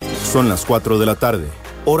Son las 4 de la tarde,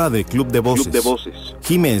 hora de Club de Voces.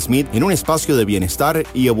 Jime Smith en un espacio de bienestar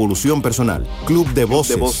y evolución personal. Club de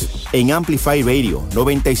Voces. En Amplify Radio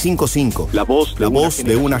 95.5. La voz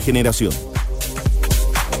de una generación.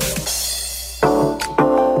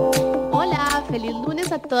 Hola, feliz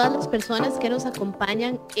lunes a todas las personas que nos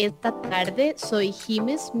acompañan esta tarde. Soy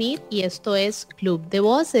Jime Smith y esto es Club de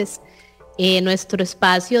Voces. Nuestro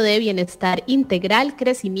espacio de bienestar integral,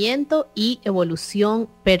 crecimiento y evolución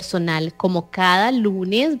personal. Como cada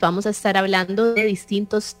lunes vamos a estar hablando de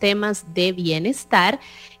distintos temas de bienestar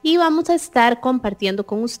y vamos a estar compartiendo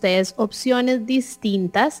con ustedes opciones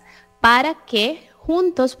distintas para que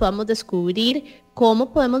juntos podamos descubrir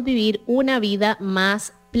cómo podemos vivir una vida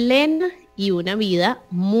más plena y una vida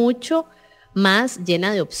mucho más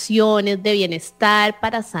llena de opciones, de bienestar,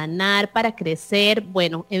 para sanar, para crecer.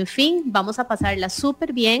 Bueno, en fin, vamos a pasarla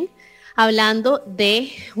súper bien hablando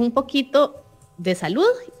de un poquito de salud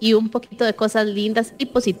y un poquito de cosas lindas y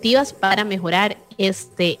positivas para mejorar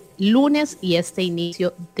este lunes y este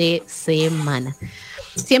inicio de semana.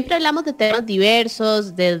 Siempre hablamos de temas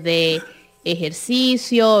diversos, desde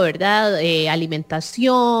ejercicio, ¿verdad?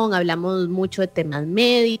 Alimentación, hablamos mucho de temas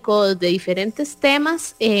médicos, de diferentes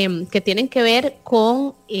temas que tienen que ver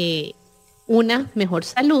con una mejor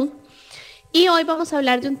salud. Y hoy vamos a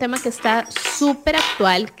hablar de un tema que está súper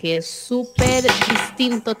actual, que es súper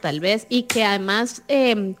distinto tal vez y que además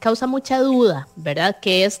causa mucha duda, ¿verdad?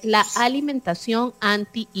 Que es la alimentación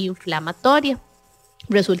antiinflamatoria.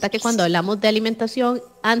 Resulta que cuando hablamos de alimentación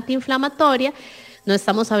antiinflamatoria, no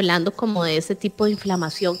estamos hablando como de ese tipo de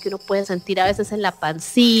inflamación que uno puede sentir a veces en la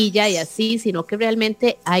pancilla y así, sino que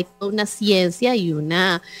realmente hay una ciencia y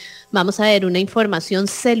una información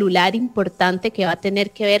celular importante que va a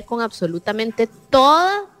tener que ver con absolutamente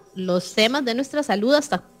todos los temas de nuestra salud,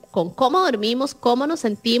 hasta con cómo dormimos, cómo nos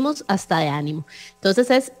sentimos, hasta de ánimo.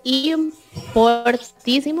 Entonces es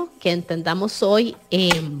importantísimo que entendamos hoy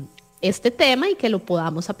este tema y que lo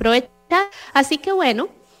podamos aprovechar. Así que bueno,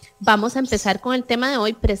 vamos a empezar con el tema de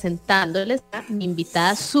hoy presentándoles a mi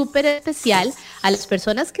invitada súper especial, a las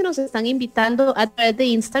personas que nos están invitando a través de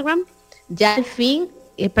Instagram. Ya al fin,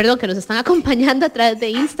 que nos están acompañando a través de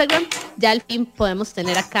Instagram, ya al fin podemos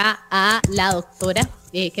tener acá a la doctora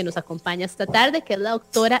que nos acompaña esta tarde, que es la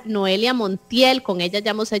doctora Noelia Montiel. Con ella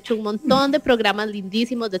ya hemos hecho un montón de programas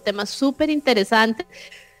lindísimos de temas súper interesantes.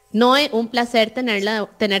 Noe, un placer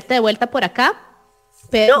tenerte de vuelta por acá,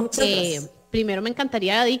 pero primero me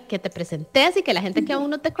encantaría que te presentes y que la gente que aún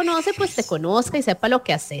no te conoce, pues te conozca y sepa lo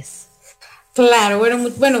que haces. Claro,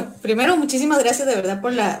 bueno, primero muchísimas gracias de verdad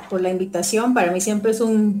por la invitación. Para mí siempre es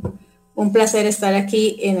un placer estar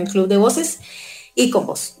aquí en el Club de Voces y con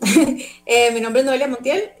vos. Mi nombre es Noelia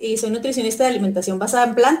Montiel y soy nutricionista de alimentación basada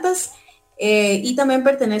en plantas y también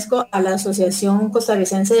pertenezco a la Asociación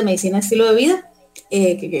Costarricense de Medicina Estilo de Vida.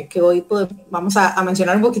 Que hoy pues, vamos a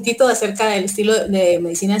mencionar un poquitito acerca del estilo de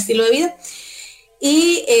medicina estilo de vida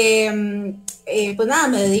y pues nada,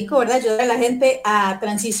 me dedico, ¿verdad?, ayudar a la gente a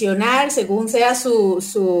transicionar según sea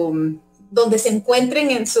su donde se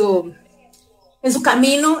encuentren en su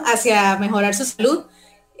camino hacia mejorar su salud.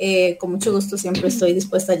 Con mucho gusto siempre estoy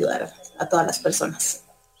dispuesta a ayudar a todas las personas.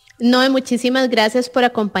 No, muchísimas gracias por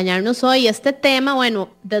acompañarnos hoy. Este tema, bueno,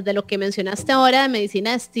 desde lo que mencionaste ahora de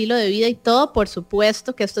medicina de estilo de vida y todo, por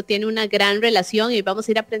supuesto que esto tiene una gran relación y vamos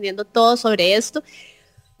a ir aprendiendo todo sobre esto.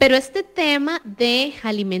 Pero este tema de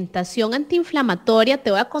alimentación antiinflamatoria,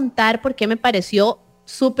 te voy a contar por qué me pareció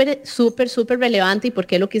súper relevante y por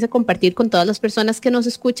qué lo quise compartir con todas las personas que nos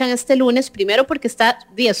escuchan este lunes. Primero porque está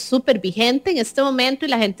súper vigente en este momento y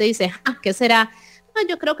la gente dice, ¿qué será?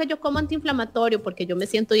 Yo creo que yo como antiinflamatorio porque yo me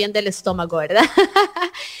siento bien del estómago, ¿verdad?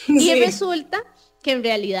 Y sí, resulta que en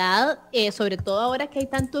realidad, sobre todo ahora que hay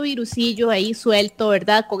tanto virusillo ahí suelto,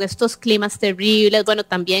 ¿verdad? Con estos climas terribles, bueno,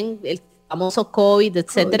 también el famoso COVID,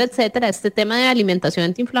 etcétera, este tema de alimentación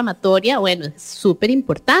antiinflamatoria, bueno, es súper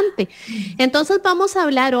importante. Entonces vamos a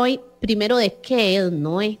hablar hoy primero de qué es,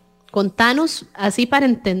 ¿no? Contanos así para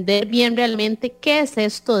entender bien realmente qué es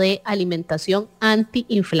esto de alimentación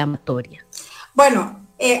antiinflamatoria. Bueno,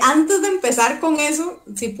 antes de empezar con eso,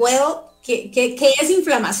 si puedo, ¿qué es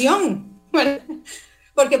inflamación?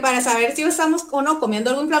 Porque para saber si estamos o no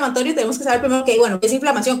comiendo algo inflamatorio, tenemos que saber primero ¿qué es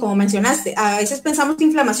inflamación? Como mencionaste, a veces pensamos que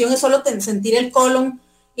inflamación es solo sentir el colon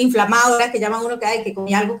inflamado, ¿verdad? Que llaman uno que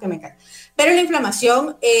comí algo que me cae. Pero la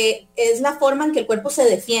inflamación es la forma en que el cuerpo se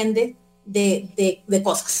defiende de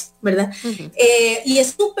cosas, ¿verdad? Uh-huh. Y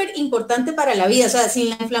es súper importante para la vida. O sea, sin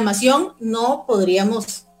la inflamación no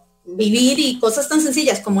podríamos vivir, y cosas tan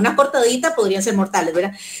sencillas como una cortadita podrían ser mortales,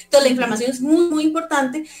 ¿verdad? Entonces la inflamación es muy, muy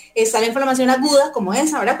importante. Está la inflamación aguda, como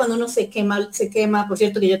esa, ¿verdad? Cuando uno se quema, por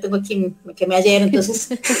cierto que yo tengo aquí, me quemé ayer, entonces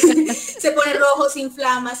se pone rojo, se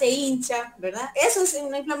inflama, se hincha, ¿verdad? Eso es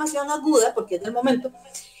una inflamación aguda porque es del momento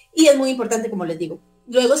y es muy importante, como les digo.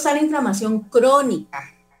 Luego está la inflamación crónica,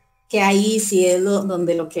 que ahí sí es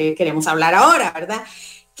donde lo que queremos hablar ahora, ¿verdad?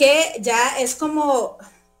 Que ya es como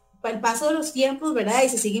el paso de los tiempos, ¿verdad? Y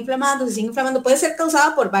se sigue inflamando, puede ser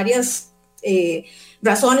causada por varias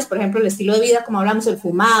razones, por ejemplo, el estilo de vida, como hablamos, el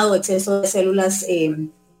fumado, exceso de células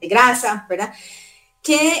de grasa, ¿verdad?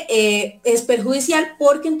 Que es perjudicial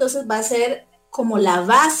porque entonces va a ser como la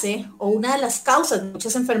base o una de las causas de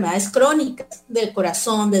muchas enfermedades crónicas del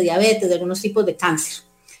corazón, de diabetes, de algunos tipos de cáncer,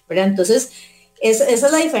 ¿verdad? Entonces, esa es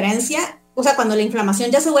la diferencia. O sea, cuando la inflamación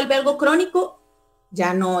ya se vuelve algo crónico,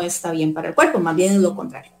 ya no está bien para el cuerpo, más bien es lo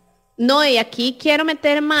contrario. No, y aquí quiero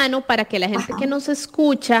meter mano para que la gente que nos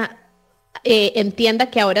escucha entienda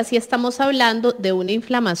que ahora sí estamos hablando de una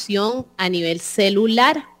inflamación a nivel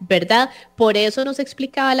celular, ¿verdad? Por eso nos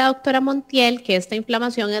explicaba la doctora Montiel que esta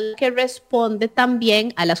inflamación es la que responde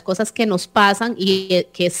también a las cosas que nos pasan y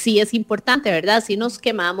que sí es importante, ¿verdad? Si nos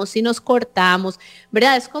quemamos, si nos cortamos,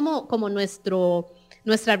 ¿verdad? Es como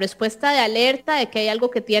nuestra respuesta de alerta de que hay algo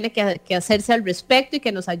que tiene que hacerse al respecto y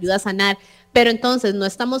que nos ayuda a sanar. Pero entonces no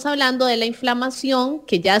estamos hablando de la inflamación,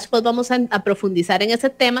 que ya después vamos a profundizar en ese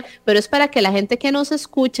tema, pero es para que la gente que nos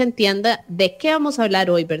escucha entienda de qué vamos a hablar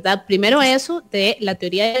hoy, ¿verdad? Primero eso de la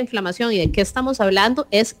teoría de la inflamación y de qué estamos hablando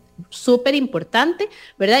es súper importante,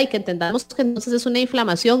 ¿verdad? Y que entendamos que entonces es una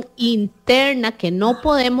inflamación interna que no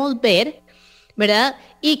podemos ver, ¿verdad?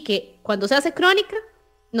 Y que cuando se hace crónica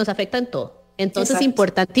nos afecta en todo. Entonces es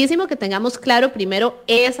importantísimo que tengamos claro primero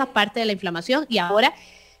esa parte de la inflamación y ahora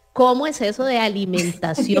cómo es eso de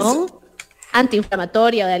alimentación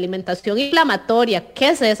antiinflamatoria, de alimentación inflamatoria. ¿Qué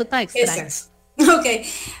es eso tan extraño? Ok,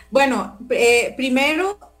 bueno,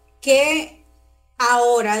 primero que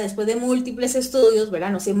ahora, después de múltiples estudios,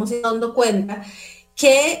 ¿verdad? Nos hemos ido dando cuenta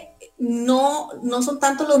que no son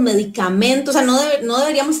tanto los medicamentos, o sea, no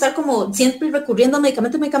deberíamos estar como siempre recurriendo a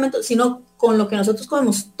medicamentos, sino con lo que nosotros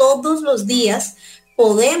comemos todos los días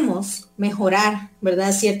podemos mejorar,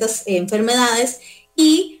 ¿verdad? Ciertas enfermedades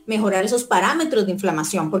y mejorar esos parámetros de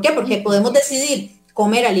inflamación. ¿Por qué? Porque podemos decidir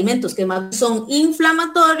comer alimentos que más son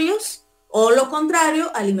inflamatorios o lo contrario,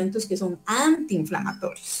 alimentos que son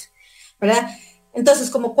antiinflamatorios, ¿verdad? Entonces,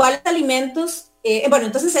 como cuáles alimentos... bueno,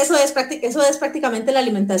 entonces eso es prácticamente la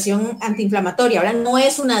alimentación antiinflamatoria. Ahora no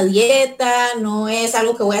es una dieta, no es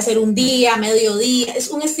algo que voy a hacer un día, mediodía, es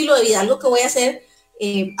un estilo de vida, algo que voy a hacer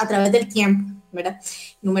a través del tiempo, ¿verdad?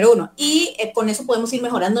 Número uno. Y con eso podemos ir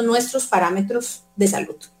mejorando nuestros parámetros de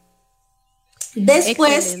salud.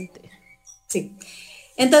 Después, excelente. Sí.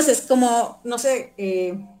 Entonces, como, no sé,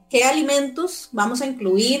 ¿qué alimentos vamos a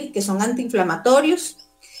incluir que son antiinflamatorios?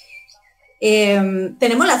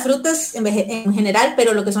 Tenemos las frutas en general,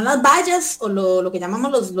 pero lo que son las bayas o lo que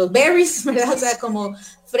llamamos los berries, ¿verdad? O sea, como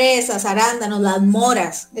fresas, arándanos, las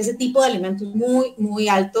moras, ese tipo de alimentos muy, muy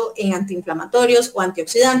alto en antiinflamatorios o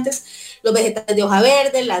antioxidantes, los vegetales de hoja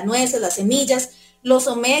verde, las nueces, las semillas, los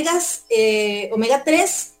omegas, omega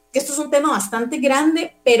 3, que esto es un tema bastante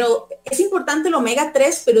grande, pero es importante el omega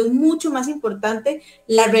 3, pero es mucho más importante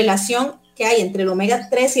la relación que hay entre el omega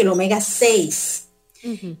 3 y el omega 6,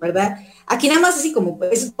 ¿verdad? Aquí nada más así como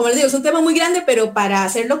les digo, es un tema muy grande, pero para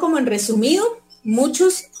hacerlo como en resumido,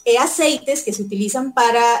 muchos aceites que se utilizan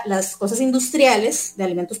para las cosas industriales de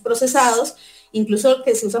alimentos procesados, incluso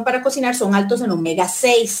que se usan para cocinar, son altos en omega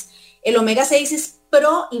 6. El omega 6 es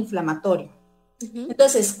proinflamatorio.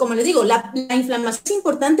 Entonces, como les digo, la inflamación es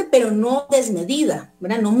importante, pero no desmedida,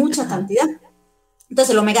 ¿verdad? No mucha cantidad.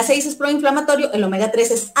 Entonces, el omega 6 es proinflamatorio, el omega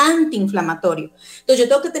 3 es antiinflamatorio. Entonces, yo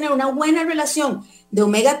tengo que tener una buena relación de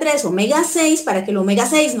omega 3, omega 6, para que el omega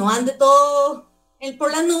 6 no ande todo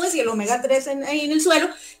por las nubes y el omega 3 ahí en el suelo,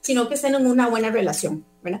 sino que estén en una buena relación,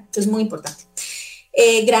 ¿verdad? Eso es muy importante.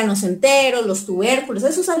 Granos enteros, los tubérculos,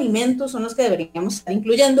 esos alimentos son los que deberíamos estar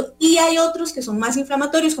incluyendo. Y hay otros que son más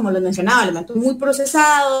inflamatorios, como les mencionaba, alimentos muy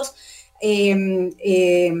procesados,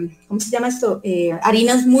 ¿cómo se llama esto?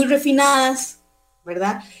 Harinas muy refinadas,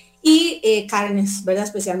 ¿verdad? Y carnes, ¿verdad?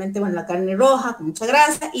 Especialmente, bueno, la carne roja con mucha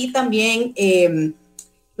grasa y también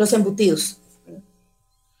los embutidos.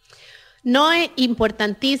 No, es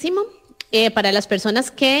importantísimo para las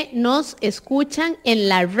personas que nos escuchan en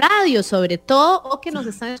la radio, sobre todo, o que nos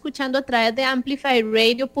están escuchando a través de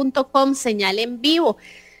amplifyradio.com, señal en vivo.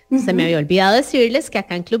 Se me había olvidado decirles que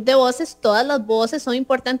acá en Club de Voces todas las voces son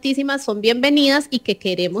importantísimas, son bienvenidas y que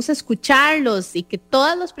queremos escucharlos y que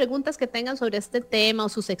todas las preguntas que tengan sobre este tema o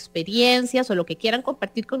sus experiencias o lo que quieran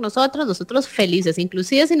compartir con nosotros felices,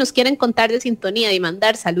 inclusive si nos quieren contar de sintonía y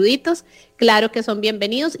mandar saluditos, claro que son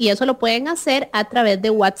bienvenidos y eso lo pueden hacer a través de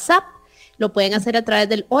WhatsApp. Lo pueden hacer a través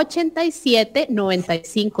del 87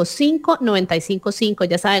 95 5 95 5.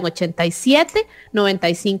 Ya saben, 87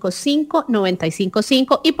 95 5 95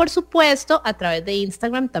 5. Y por supuesto, a través de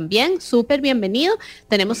Instagram también. Súper bienvenido.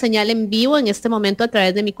 Tenemos señal en vivo en este momento a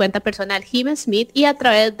través de mi cuenta personal, Jiménez Smith, y a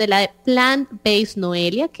través de la de Plant Based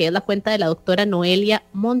Noelia, que es la cuenta de la doctora Noelia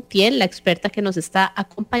Montiel, la experta que nos está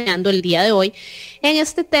acompañando el día de hoy en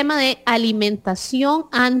este tema de alimentación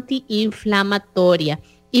antiinflamatoria.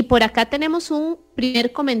 Y por acá tenemos un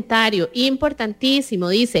primer comentario importantísimo.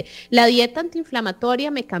 Dice, la dieta antiinflamatoria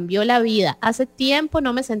me cambió la vida. Hace tiempo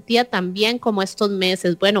no me sentía tan bien como estos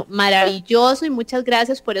meses. Bueno, maravilloso y muchas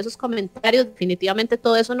gracias por esos comentarios. Definitivamente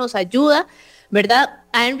todo eso nos ayuda, ¿verdad?,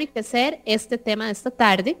 a enriquecer este tema de esta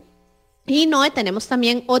tarde. Y Noé, tenemos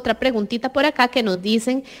también otra preguntita por acá que nos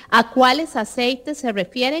dicen a cuáles aceites se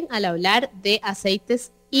refieren al hablar de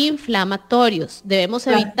aceites inflamatorios. ¿Debemos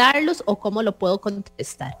evitarlos o cómo lo puedo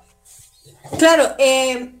contestar? Claro,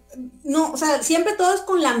 no, o sea, siempre todo es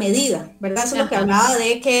con la medida, ¿verdad? Eso es lo que hablaba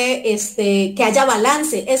de que haya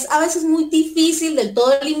balance. Es a veces muy difícil del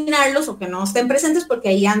todo eliminarlos o que no estén presentes porque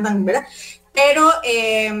ahí andan, ¿verdad? Pero,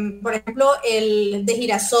 por ejemplo, el de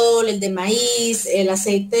girasol, el de maíz, el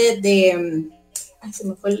aceite de... se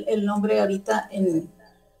me fue el nombre ahorita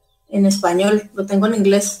en español, lo tengo en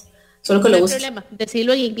inglés. Solo que no hay problema,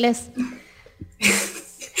 decirlo en inglés.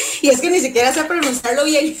 Y es que ni siquiera sé pronunciarlo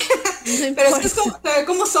bien. No pero es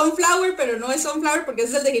como sunflower, pero no es sunflower porque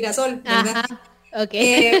ese es el de girasol, ¿verdad? Ajá,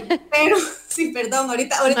 okay. Pero, sí, perdón,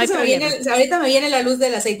 ahorita me viene la luz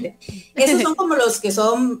del aceite. Esos son como los que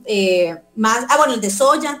son más, bueno, el de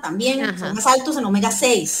soya también, son más altos en omega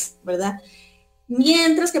 6, ¿verdad?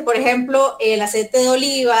 Mientras que, por ejemplo, el aceite de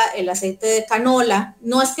oliva, el aceite de canola,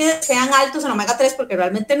 no es que sean altos en omega 3 porque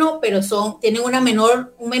realmente no, pero tienen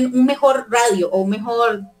un mejor radio o una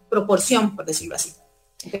mejor proporción, por decirlo así.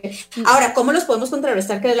 ¿Okay? Ahora, ¿cómo los podemos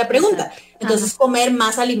contrarrestar? Que es la pregunta. Entonces, comer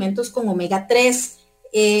más alimentos con omega 3.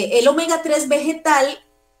 El omega 3 vegetal,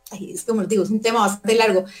 es como les digo, es un tema bastante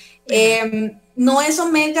largo. No es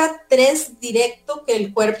omega 3 directo que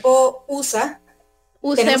el cuerpo usa.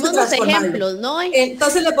 Usemos los ejemplos, ¿no?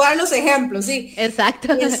 Entonces le puedo dar los ejemplos, sí.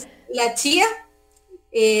 Exacto. Es la chía,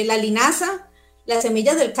 la linaza, las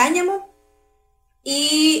semillas del cáñamo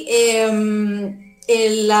y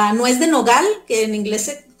la nuez de nogal, que en inglés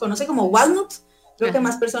se conoce como walnut. Creo que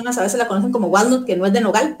más personas a veces la conocen como walnut que nuez de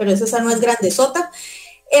nogal, pero es esa nuez grandezota.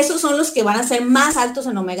 Esos son los que van a ser más altos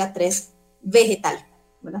en omega 3 vegetal,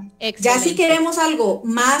 ¿verdad? Ya si queremos algo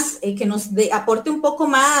más que nos aporte un poco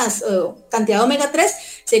más cantidad de omega 3,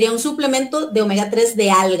 sería un suplemento de omega 3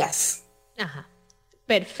 de algas. Ajá.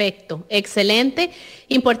 Perfecto, excelente,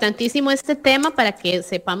 importantísimo este tema para que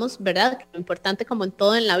sepamos, ¿verdad? Que lo importante como en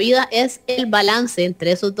todo en la vida es el balance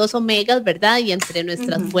entre esos dos omegas, ¿verdad? Y entre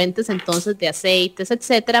nuestras fuentes entonces de aceites,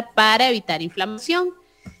 etcétera, para evitar inflamación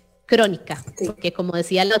crónica, porque como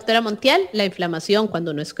decía la doctora Montiel, la inflamación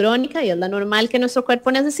cuando no es crónica y es la normal que nuestro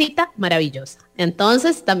cuerpo necesita, maravillosa.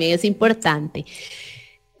 Entonces también es importante.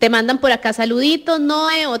 Te mandan por acá saluditos,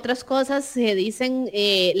 Noé, otras cosas dicen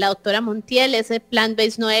la doctora Montiel, ese Plant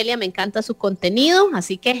Based Noelia, me encanta su contenido,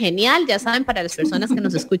 así que genial, ya saben, para las personas que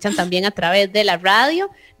nos escuchan también a través de la radio,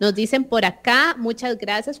 nos dicen por acá, muchas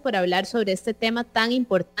gracias por hablar sobre este tema tan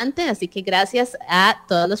importante, así que gracias a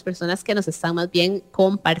todas las personas que nos están más bien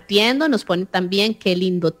compartiendo, nos ponen también qué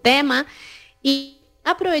lindo tema y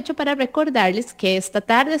aprovecho para recordarles que esta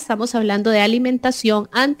tarde estamos hablando de alimentación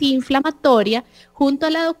antiinflamatoria junto a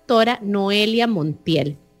la doctora Noelia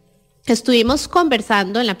Montiel. Estuvimos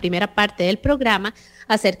conversando en la primera parte del programa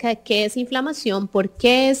acerca de qué es inflamación, por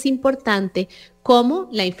qué es importante, cómo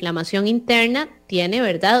la inflamación interna tiene,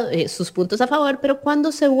 ¿verdad?, sus puntos a favor, pero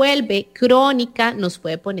cuando se vuelve crónica nos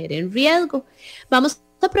puede poner en riesgo. Vamos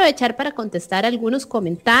a aprovechar para contestar algunos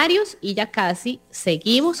comentarios y ya casi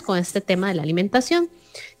seguimos con este tema de la alimentación.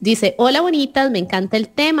 Dice, hola bonitas, me encanta el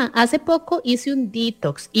tema. Hace poco hice un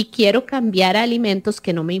detox y quiero cambiar a alimentos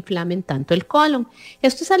que no me inflamen tanto el colon.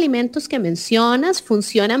 Estos alimentos que mencionas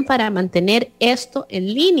funcionan para mantener esto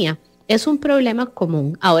en línea. Es un problema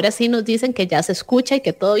común. Ahora sí nos dicen que ya se escucha y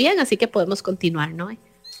que todo bien, así que podemos continuar, ¿no?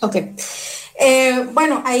 Ok.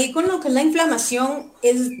 Bueno, ahí con lo que es la inflamación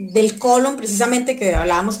es del colon, precisamente, que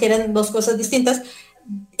hablábamos que eran dos cosas distintas,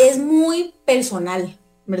 es muy personal,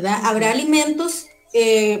 ¿verdad? Habrá alimentos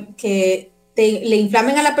que le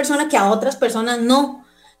inflamen a la persona que a otras personas no.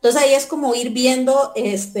 Entonces ahí es como ir viendo,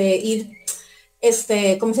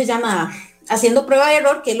 ¿cómo se llama? Haciendo prueba de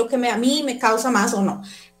error, que es lo que a mí me causa más o no.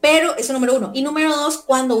 Pero eso número uno. Y número dos,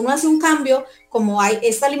 cuando uno hace un cambio, como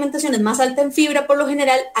esta alimentación es más alta en fibra por lo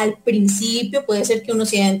general, al principio puede ser que uno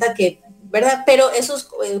sienta que, ¿verdad? Pero eso es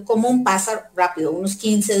común, pasa rápido, unos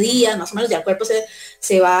 15 días más o menos, ya el cuerpo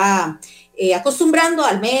se va acostumbrando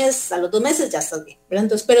al mes, a los 2 meses ya estás bien, ¿verdad?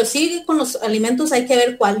 Entonces, pero sí con los alimentos hay que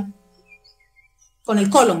ver cuál. Con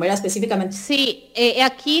el colon, ¿verdad? Específicamente. Sí,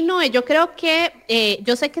 aquí no, yo creo que,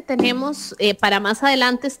 yo sé que tenemos para más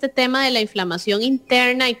adelante este tema de la inflamación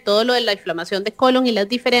interna y todo lo de la inflamación de colon y las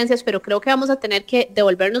diferencias, pero creo que vamos a tener que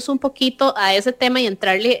devolvernos un poquito a ese tema y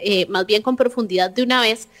entrarle más bien con profundidad de una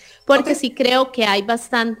vez, porque sí creo que hay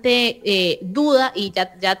bastante duda y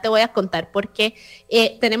ya te voy a contar por qué.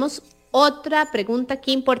 Tenemos otra pregunta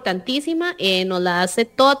aquí importantísima, nos la hace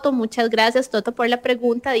Toto, muchas gracias Toto por la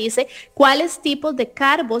pregunta, dice, ¿cuáles tipos de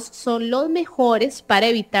carbos son los mejores para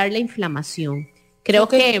evitar la inflamación? Creo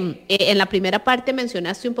que en la primera parte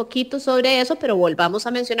mencionaste un poquito sobre eso, pero volvamos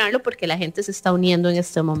a mencionarlo porque la gente se está uniendo en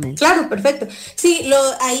este momento. Claro, perfecto. Sí,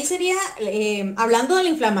 ahí sería, hablando de la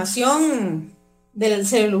inflamación del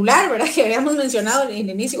celular, ¿verdad? Que habíamos mencionado en el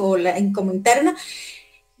inicio, o como interna,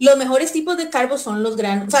 los mejores tipos de carbos son los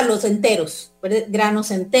granos, o sea, los enteros, ¿verdad? Granos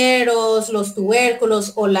enteros, los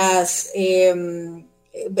tubérculos o las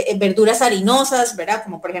verduras harinosas, ¿verdad?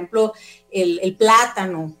 Como por ejemplo el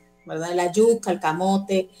plátano, ¿verdad? La yuca, el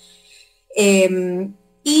camote,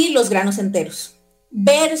 y los granos enteros.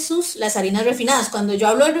 Versus las harinas refinadas. Cuando yo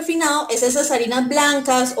hablo de refinado, es esas harinas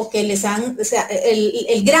blancas o que les han, o sea,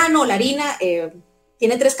 el grano o la harina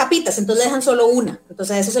tiene 3 capitas, entonces le dejan solo una.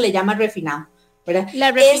 Entonces a eso se le llama refinado, ¿verdad?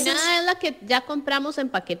 La refinada es la que ya compramos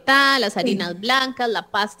empaquetada, las harinas blancas, la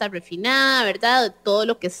pasta refinada, ¿verdad? Todo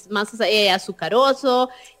lo que es más azucaroso,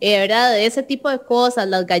 ¿verdad? De ese tipo de cosas,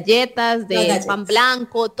 las galletas de pan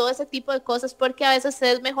blanco, todo ese tipo de cosas, porque a veces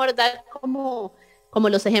es mejor dar como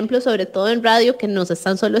los ejemplos, sobre todo en radio, que nos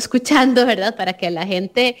están solo escuchando, ¿verdad? Para que la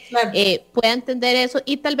gente pueda entender eso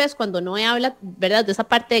y tal vez cuando no habla, ¿verdad? De esa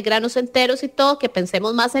parte de granos enteros y todo, que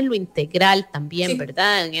pensemos más en lo integral también,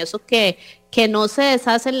 ¿verdad? En eso que no se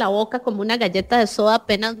deshace en la boca como una galleta de soda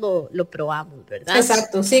apenas lo probamos, ¿verdad?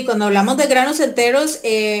 Exacto, sí, cuando hablamos de granos enteros,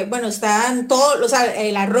 bueno, están todos, o sea,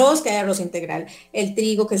 el arroz, que hay arroz integral, el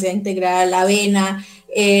trigo que sea integral, la avena,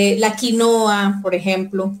 la quinoa, por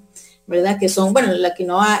ejemplo, ¿verdad? Que son, bueno, la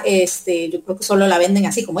quinoa, yo creo que solo la venden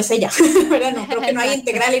así como es ella, ¿verdad? No, creo que no hay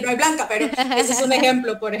integral y no hay blanca, pero ese es un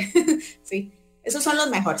ejemplo, sí, esos son los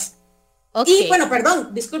mejores. Y bueno, perdón,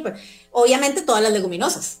 disculpe, obviamente todas las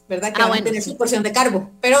leguminosas, ¿verdad? Que van a tener su porción de carbo,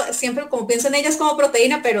 pero siempre como pienso en ellas como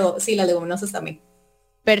proteína, pero sí, las leguminosas también.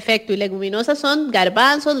 Perfecto, y leguminosas son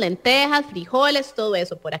garbanzos, lentejas, frijoles, todo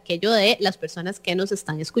eso, por aquello de las personas que nos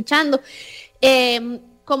están escuchando.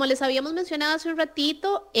 Como les habíamos mencionado hace un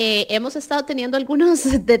ratito, hemos estado teniendo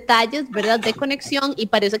algunos detalles, ¿verdad?, de conexión y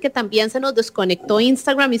parece que también se nos desconectó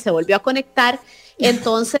Instagram y se volvió a conectar.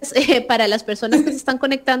 Entonces, para las personas que se están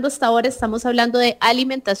conectando hasta ahora, estamos hablando de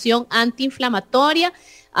alimentación antiinflamatoria.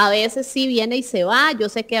 A veces sí viene y se va. Yo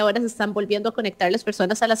sé que ahora se están volviendo a conectar las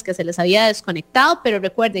personas a las que se les había desconectado, pero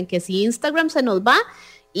recuerden que si Instagram se nos va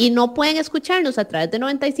y no pueden escucharnos a través de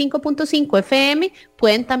 95.5 FM,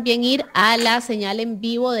 pueden también ir a la señal en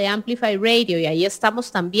vivo de Amplify Radio y ahí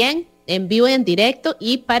estamos también en vivo y en directo,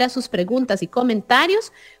 y para sus preguntas y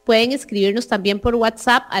comentarios pueden escribirnos también por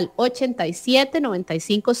WhatsApp al 87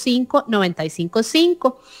 95 5 95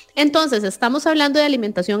 5. Entonces, estamos hablando de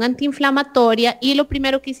alimentación antiinflamatoria y lo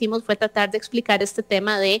primero que hicimos fue tratar de explicar este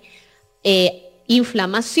tema de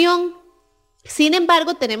inflamación. Sin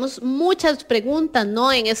embargo, tenemos muchas preguntas,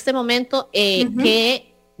 ¿no? En este momento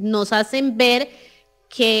que nos hacen ver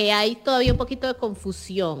que hay todavía un poquito de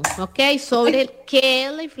confusión, ¿ok? Sobre qué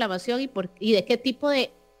es la inflamación y de qué tipo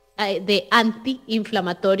de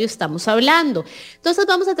antiinflamatorio estamos hablando. Entonces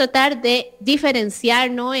vamos a tratar de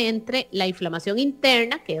diferenciar, ¿no?, entre la inflamación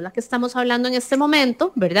interna, que es la que estamos hablando en este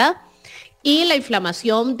momento, ¿verdad? Y la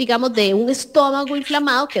inflamación, digamos, de un estómago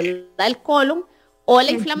inflamado, que es la del colon, o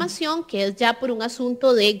la inflamación que es ya por un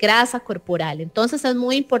asunto de grasa corporal. Entonces es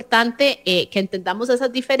muy importante que entendamos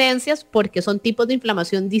esas diferencias porque son tipos de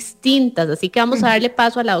inflamación distintas. Así que vamos a darle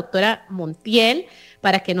paso a la doctora Montiel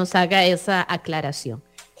para que nos haga esa aclaración.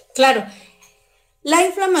 Claro. La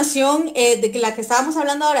inflamación de la que estábamos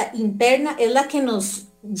hablando ahora, interna, es la que nos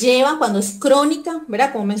lleva cuando es crónica,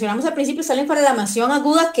 ¿verdad? Como mencionamos al principio, está la inflamación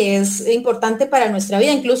aguda, que es importante para nuestra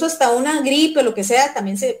vida. Incluso hasta una gripe o lo que sea,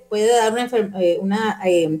 también se puede dar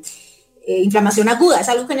inflamación aguda, es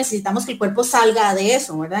algo que necesitamos que el cuerpo salga de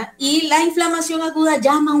eso, ¿verdad? Y la inflamación aguda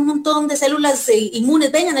llama a un montón de células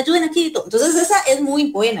inmunes, vengan, ayuden aquí y todo. Entonces esa es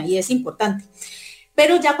muy buena y es importante.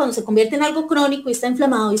 Pero ya cuando se convierte en algo crónico y está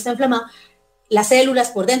inflamado, las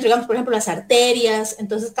células por dentro, digamos, por ejemplo, las arterias,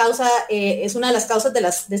 entonces es una de las causas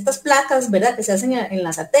de estas placas, ¿verdad? Que se hacen en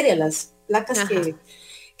las arterias, las placas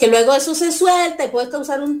que luego eso se suelta y puede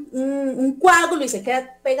causar un coágulo y se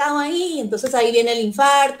queda pegado ahí, entonces ahí viene el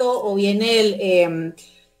infarto o viene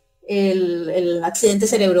el accidente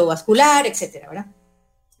cerebrovascular, etcétera, ¿verdad?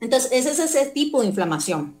 Entonces ese es ese tipo de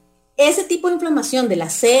inflamación. Ese tipo de inflamación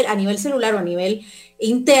a nivel celular o a nivel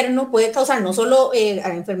interno puede causar no solo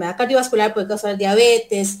enfermedad cardiovascular, puede causar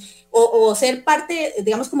diabetes o ser parte,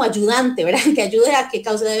 digamos, como ayudante, ¿verdad? Que ayude a que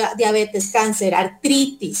cause diabetes, cáncer,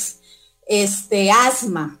 artritis,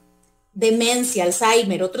 asma, demencia,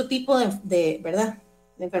 Alzheimer, otro tipo ¿verdad?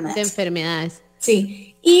 De enfermedades. De enfermedades.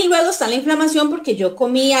 Sí. Y luego está la inflamación porque yo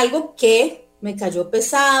comí algo que me cayó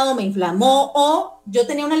pesado, me inflamó, o yo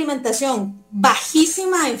tenía una alimentación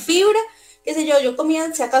bajísima en fibra, qué sé yo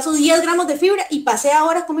comía si acaso 10 gramos de fibra y pasé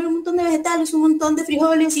ahora a comer un montón de vegetales, un montón de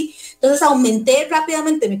frijoles, y entonces aumenté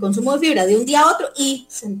rápidamente mi consumo de fibra de un día a otro y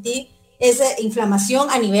sentí esa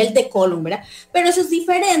inflamación a nivel de colon, ¿verdad? Pero eso es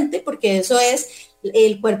diferente porque eso es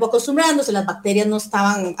el cuerpo acostumbrándose, las bacterias no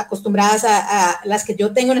estaban acostumbradas a las que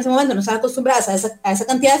yo tengo en ese momento, no estaban acostumbradas a esa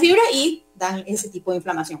cantidad de fibra y dan ese tipo de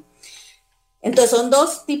inflamación. Entonces son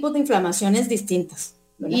dos tipos de inflamaciones distintas,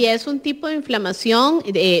 ¿verdad? Y es un tipo de inflamación,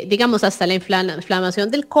 digamos, hasta la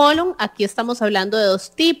inflamación del colon, aquí estamos hablando de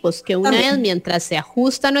dos tipos, que una es mientras se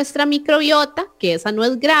ajusta nuestra microbiota, que esa no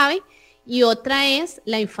es grave, y otra es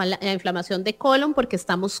la inflamación de colon porque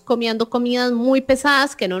estamos comiendo comidas muy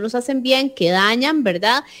pesadas que no nos hacen bien, que dañan,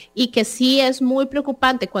 ¿verdad? Y que sí es muy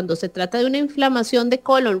preocupante cuando se trata de una inflamación de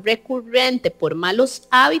colon recurrente por malos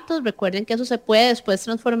hábitos. Recuerden que eso se puede después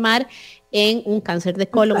transformar en un cáncer de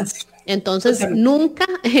colon. Entonces, nunca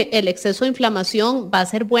el exceso de inflamación va a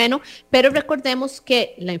ser bueno, pero recordemos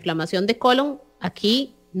que la inflamación de colon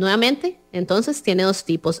aquí nuevamente, entonces tiene dos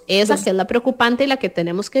tipos, esa que es la preocupante y la que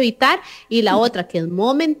tenemos que evitar, y la otra que es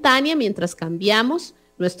momentánea mientras cambiamos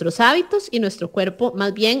nuestros hábitos y nuestro cuerpo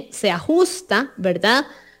más bien se ajusta, ¿verdad?,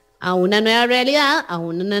 a una nueva realidad, a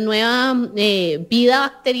una nueva vida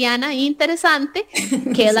bacteriana interesante,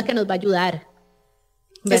 que es la que nos va a ayudar,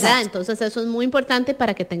 ¿verdad? Exacto. Entonces eso es muy importante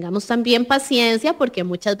para que tengamos también paciencia, porque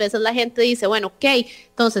muchas veces la gente dice, bueno, ok,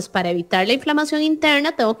 entonces para evitar la inflamación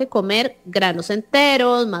interna tengo que comer granos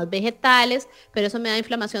enteros, más vegetales, pero eso me da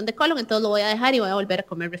inflamación de colon, entonces lo voy a dejar y voy a volver a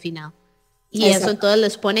comer refinado. Y exacto, eso entonces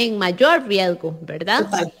les pone en mayor riesgo, ¿verdad?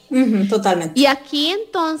 Total. Totalmente. Y aquí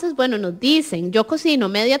entonces, bueno, nos dicen, yo cocino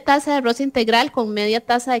media taza de arroz integral con media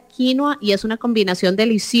taza de quinoa y es una combinación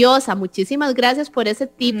deliciosa. Muchísimas gracias por ese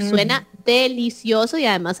tip, suena delicioso y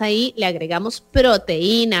además ahí le agregamos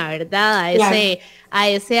proteína, ¿verdad? A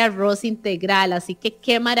ese arroz integral. Así que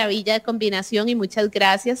qué maravilla de combinación y muchas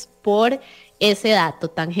gracias por ese dato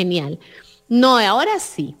tan genial. No, ahora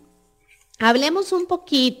sí, hablemos un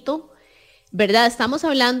poquito, ¿verdad? Estamos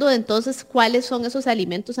hablando de entonces cuáles son esos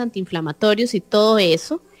alimentos antiinflamatorios y todo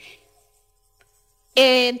eso.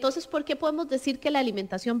 Entonces, ¿por qué podemos decir que la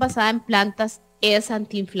alimentación basada en plantas es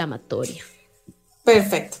antiinflamatoria?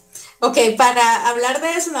 Perfecto. Ok, para hablar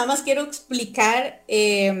de eso nada más quiero explicar,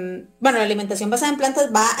 bueno, la alimentación basada en plantas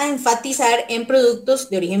va a enfatizar en productos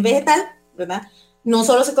de origen vegetal, ¿verdad? No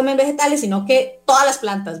solo se comen vegetales, sino que todas las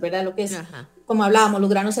plantas, ¿verdad? Lo que es, como hablábamos, los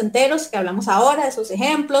granos enteros, que hablamos ahora, esos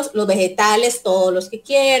ejemplos, los vegetales, todos los que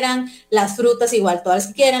quieran, las frutas igual, todas las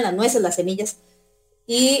que quieran, las nueces, las semillas,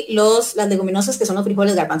 y las leguminosas, que son los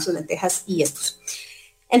frijoles, garbanzos, lentejas y estos.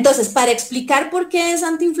 Entonces, para explicar por qué es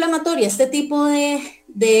antiinflamatoria este tipo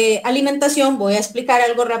de alimentación, voy a explicar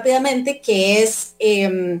algo rápidamente, que es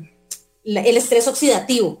el estrés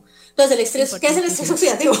oxidativo. Entonces, ¿qué es el estrés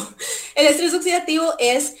oxidativo? El estrés oxidativo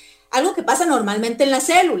es algo que pasa normalmente en las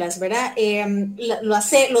células, ¿verdad?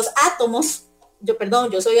 Los átomos,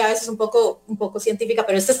 yo soy a veces un poco científica,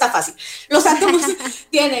 pero esto está fácil. Los átomos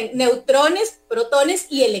tienen neutrones, protones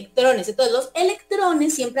y electrones. Entonces, los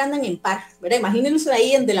electrones siempre andan en par, ¿verdad? Imagínense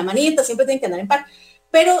ahí de la manita, siempre tienen que andar en par.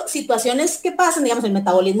 Pero situaciones que pasan, digamos, el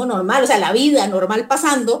metabolismo normal, o sea, la vida normal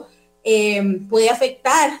pasando, puede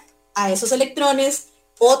afectar a esos electrones.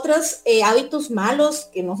 Otros hábitos malos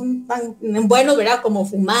que no son tan buenos, ¿verdad? Como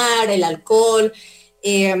fumar, el alcohol,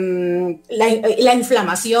 la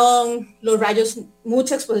inflamación, los rayos,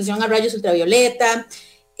 mucha exposición a rayos ultravioleta,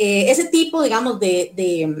 ese tipo, digamos,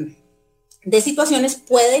 de situaciones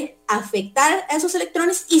puede afectar a esos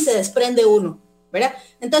electrones y se desprende uno, ¿verdad?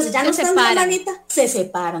 Entonces ya no están en la manita, se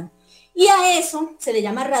separan. Y a eso se le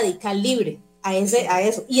llama radical libre, a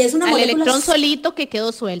eso. Y es una al molécula... electrón solito que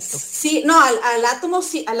quedó suelto. Sí, no,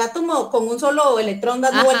 al átomo con un solo electrón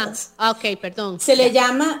dando vueltas. Ok, perdón. Se le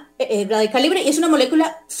llama radical libre y es una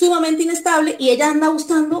molécula sumamente inestable y ella anda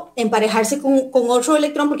buscando emparejarse con otro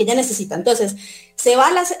electrón porque ella necesita. Entonces, se va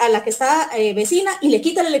a la que está vecina y le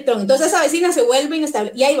quita el electrón. Entonces, esa vecina se vuelve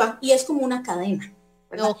inestable y ahí va. Y es como una cadena,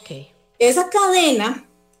 ¿verdad? Ok. Esa cadena,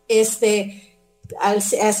 al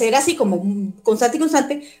ser así como constante y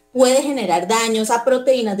constante, puede generar daños a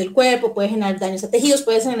proteínas del cuerpo, puede generar daños a tejidos,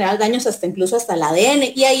 puede generar daños incluso hasta el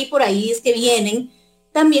ADN, y por ahí es que vienen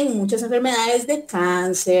también muchas enfermedades de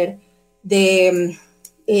cáncer, de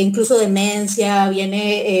incluso demencia,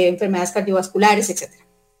 viene enfermedades cardiovasculares, etc.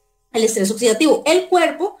 El estrés oxidativo. El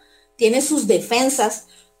cuerpo tiene sus defensas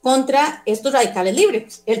contra estos radicales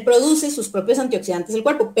libres. Él produce sus propios antioxidantes del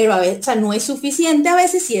cuerpo, pero a veces, no es suficiente a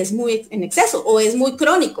veces si es muy en exceso o es muy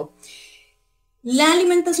crónico. La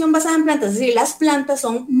alimentación basada en plantas, es decir, las plantas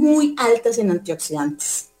son muy altas en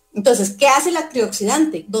antioxidantes. Entonces, ¿qué hace el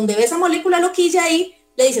antioxidante? Donde ve esa molécula loquilla ahí,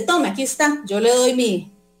 le dice, tome, aquí está, yo le doy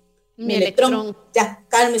mi electrón. Ya,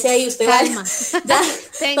 cálmese ahí, usted calma. Ya,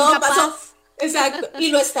 todo pasó. Exacto, y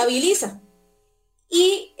lo estabiliza.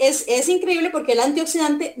 Y es increíble porque el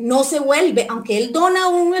antioxidante no se vuelve, aunque él dona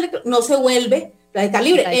un electrón, no se vuelve radical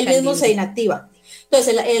libre, él mismo se inactiva.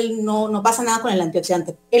 Entonces, él no pasa nada con el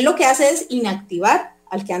antioxidante. Él lo que hace es inactivar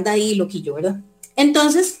al que anda ahí loquillo, ¿verdad?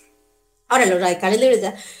 Entonces, ahora los radicales libres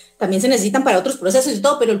ya también se necesitan para otros procesos y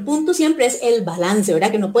todo, pero el punto siempre es el balance, ¿verdad?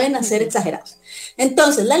 Que no pueden ser exagerados.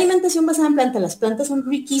 Entonces, la alimentación basada en plantas, las plantas son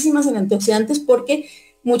riquísimas en antioxidantes porque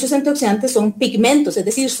muchos antioxidantes son pigmentos, es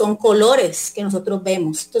decir, son colores que nosotros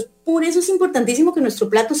vemos. Entonces, por eso es importantísimo que nuestro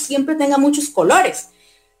plato siempre tenga muchos colores,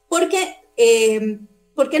 porque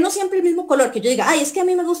no siempre el mismo color, que yo diga, ay, es que a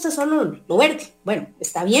mí me gusta solo lo verde. Bueno,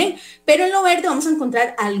 está bien, pero en lo verde vamos a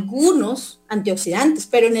encontrar algunos antioxidantes,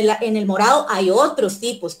 pero en el morado hay otros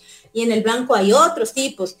tipos, y en el blanco hay otros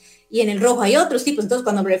tipos, y en el rojo hay otros tipos. Entonces,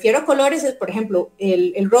 cuando me refiero a colores, es, por ejemplo,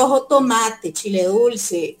 el rojo tomate, chile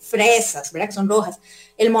dulce, fresas, ¿verdad? Que son rojas.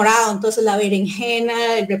 El morado, entonces la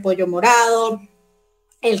berenjena, el repollo morado,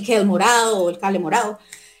 el kale morado o el cale morado.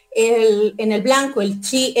 En el blanco,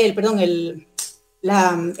 el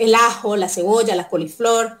ajo, la cebolla, la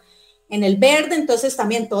coliflor. En el verde, entonces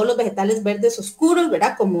también todos los vegetales verdes oscuros,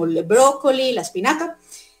 ¿verdad? Como el brócoli, la espinaca.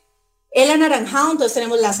 El anaranjado, entonces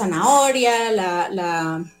tenemos la zanahoria,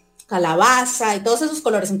 la calabaza y todos esos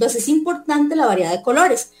colores. Entonces es importante la variedad de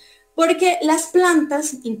colores, porque las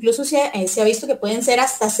plantas, incluso se ha visto que pueden ser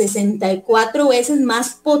hasta 64 veces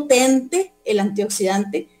más potente el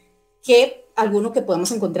antioxidante que alguno que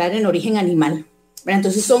podemos encontrar en origen animal.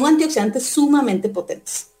 Entonces son antioxidantes sumamente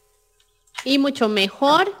potentes. Y mucho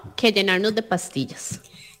mejor que llenarnos de pastillas.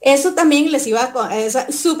 Eso también es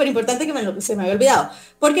súper importante que se me había olvidado,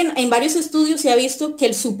 porque en varios estudios se ha visto que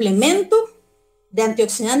el suplemento de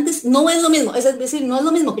antioxidantes no es lo mismo, es decir, no es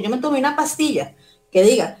lo mismo que yo me tome una pastilla que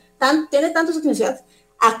diga, tiene tantos antioxidantes,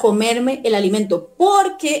 a comerme el alimento,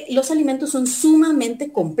 porque los alimentos son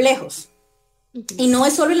sumamente complejos. Uh-huh. Y no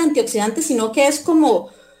es solo el antioxidante, sino que es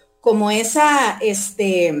como esa,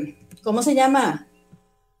 ¿cómo se llama?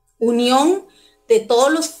 Unión de todo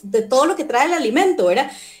lo que trae el alimento,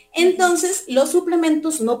 ¿verdad? Entonces, los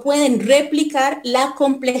suplementos no pueden replicar la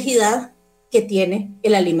complejidad que tiene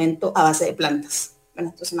el alimento a base de plantas. Bueno,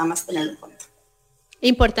 entonces nada más tenerlo en cuenta.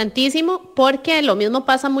 Importantísimo, porque lo mismo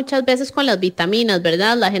pasa muchas veces con las vitaminas,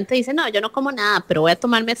 ¿verdad? La gente dice, no, yo no como nada, pero voy a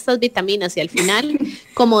tomarme estas vitaminas, y al final,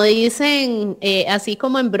 como dicen, así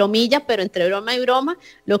como en bromilla, pero entre broma y broma,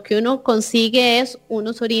 lo que uno consigue es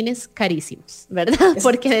unos orines carísimos, ¿verdad?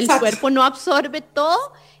 Porque el cuerpo no absorbe todo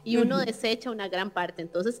y uno desecha una gran parte.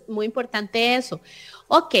 Entonces, muy importante eso.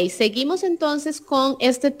 Ok, seguimos entonces con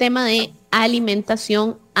este tema de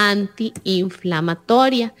alimentación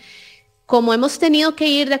antiinflamatoria. Como hemos tenido que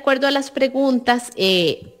ir de acuerdo a las preguntas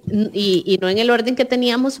y no en el orden que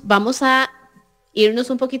teníamos, vamos a irnos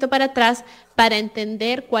un poquito para atrás para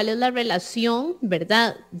entender cuál es la relación,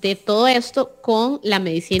 ¿verdad?, de todo esto con la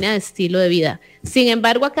medicina de estilo de vida. Sin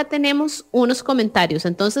embargo, acá tenemos unos comentarios.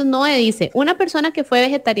 Entonces, Noé dice, una persona que fue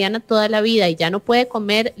vegetariana toda la vida y ya no puede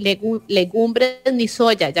comer legumbres ni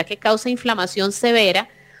soya, ya que causa inflamación severa,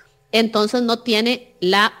 entonces no tiene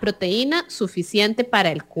la proteína suficiente para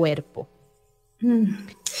el cuerpo.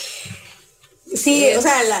 Sí, o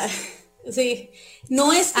sea, sí,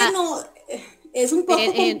 no es que no, es un poco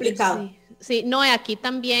complicado. Sí, no, aquí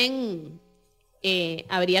también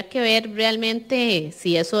habría que ver realmente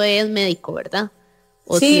si eso es médico, ¿verdad?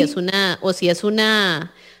 O si es una, o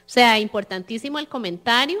sea, importantísimo el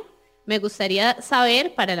comentario, Me gustaría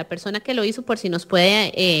saber, para la persona que lo hizo, por si nos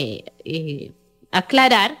puede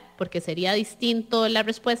aclarar, porque sería distinto la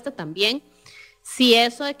respuesta también, si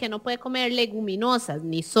eso de que no puede comer leguminosas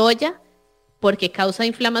ni soya porque causa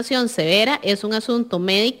inflamación severa es un asunto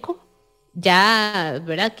médico, ya,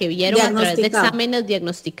 ¿verdad? Que vieron a través de exámenes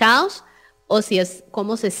diagnosticados, o si es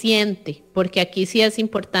cómo se siente, porque aquí sí es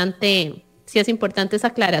importante esa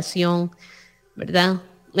aclaración, ¿verdad?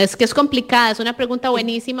 Es que es complicada, es una pregunta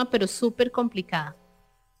buenísima, pero súper complicada.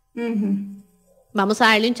 Uh-huh. Vamos a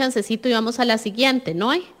darle un chancecito y vamos a la siguiente,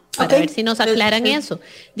 ¿no? Para ver si nos aclaran eso.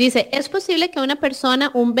 Dice, ¿es posible que a una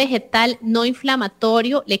persona un vegetal no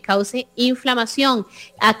inflamatorio le cause inflamación?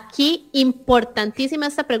 Aquí, importantísima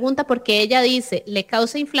esta pregunta porque ella dice, le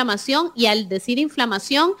causa inflamación y al decir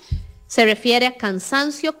inflamación se refiere a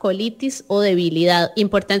cansancio, colitis o debilidad.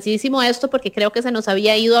 Importantísimo esto porque creo que se nos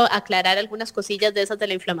había ido a aclarar algunas cosillas de esas de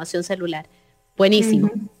la inflamación celular.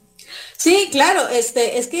 Buenísimo. Uh-huh. Sí, claro, es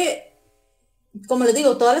que, como les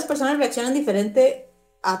digo, todas las personas reaccionan diferente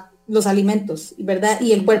a los alimentos, ¿verdad?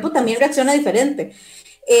 Y el cuerpo también reacciona diferente.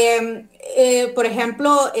 Por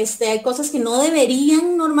ejemplo, hay cosas que no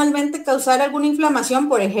deberían normalmente causar alguna inflamación,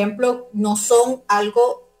 por ejemplo, no son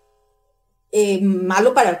algo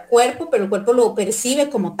malo para el cuerpo, pero el cuerpo lo percibe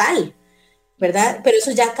como tal, ¿verdad? Pero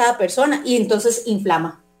eso ya cada persona, y entonces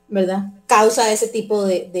inflama, ¿verdad? Causa ese tipo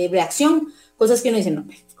de reacción, cosas que uno dice, no,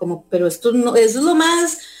 como, pero esto no, eso es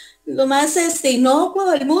lo más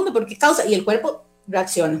inocuo del mundo, porque causa, y el cuerpo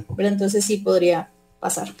reacciona, ¿verdad? Entonces sí podría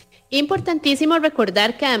pasar. Importantísimo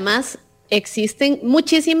recordar que además existen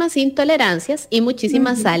muchísimas intolerancias y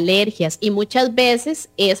muchísimas alergias, y muchas veces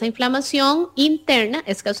esa inflamación interna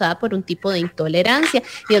es causada por un tipo de intolerancia,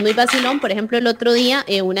 y es muy vacilón. Por ejemplo, el otro día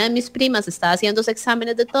una de mis primas estaba haciendo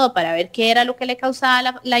exámenes de todo para ver qué era lo que le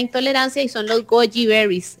causaba la intolerancia, y son los goji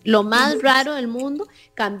berries, lo más raro del mundo.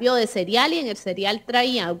 Cambió de cereal y en el cereal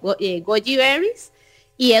traía goji berries,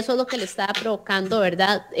 y eso es lo que le estaba provocando,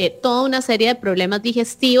 ¿verdad? Toda una serie de problemas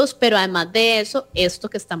digestivos, pero además de eso,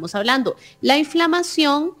 esto que estamos hablando, la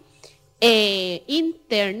inflamación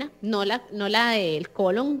interna, no la del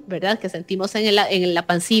colon, ¿verdad? Que sentimos en la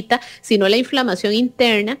pancita, sino la inflamación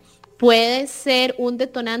interna puede ser un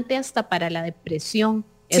detonante hasta para la depresión.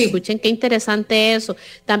 Sí. Escuchen qué interesante eso.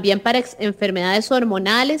 También para enfermedades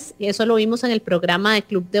hormonales, eso lo vimos en el programa de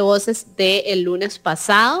Club de Voces del lunes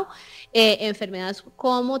pasado. Enfermedades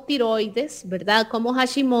como tiroides, ¿verdad? Como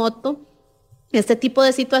Hashimoto, este tipo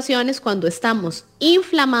de situaciones cuando estamos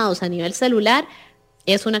inflamados a nivel celular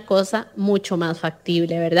es una cosa mucho más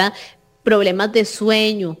factible, ¿verdad? Problemas de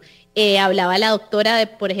sueño. Hablaba la doctora de,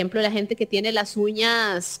 por ejemplo, la gente que tiene las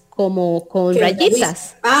uñas como con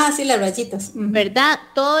rayitas. Sí, las rayitas. ¿Verdad?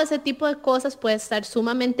 Todo ese tipo de cosas puede estar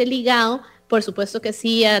sumamente ligado, por supuesto que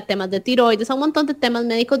sí, a temas de tiroides, a un montón de temas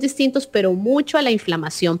médicos distintos, pero mucho a la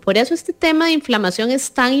inflamación. Por eso este tema de inflamación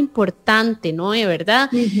es tan importante, ¿no? ¿Verdad?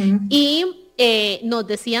 Y nos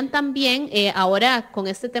decían también, ahora con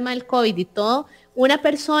este tema del COVID y todo, una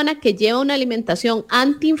persona que lleva una alimentación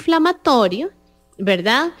antiinflamatoria,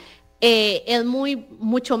 ¿verdad? Es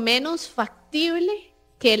mucho menos factible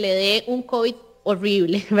que le dé un COVID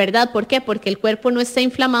horrible, ¿verdad? ¿Por qué? Porque el cuerpo no está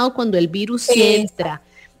inflamado cuando el virus entra.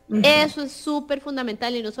 Eso es súper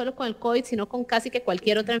fundamental, y no solo con el COVID, sino con casi que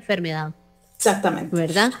cualquier otra enfermedad. Exactamente.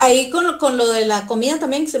 ¿Verdad? Ahí con lo de la comida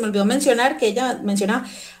también se me olvidó mencionar, que ella mencionaba,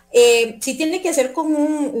 sí tiene que ser con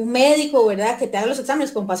un médico, ¿verdad? Que te haga los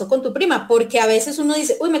exámenes, como pasó con tu prima, porque a veces uno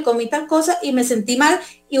dice, uy, me comí tal cosa y me sentí mal,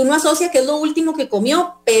 y uno asocia que es lo último que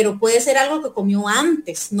comió, pero puede ser algo que comió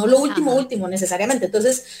antes, no lo último necesariamente.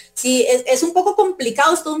 Entonces, sí, es un poco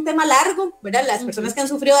complicado, es todo un tema largo, ¿verdad? Las personas que han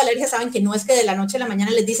sufrido de alergia saben que no es que de la noche a la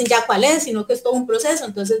mañana les dicen ya cuál es, sino que es todo un proceso,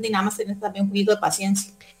 entonces ni nada más tienen también un poquito de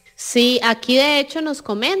paciencia. Sí, aquí de hecho nos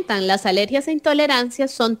comentan, las alergias e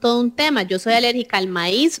intolerancias son todo un tema. Yo soy alérgica al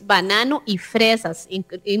maíz, banano y fresas.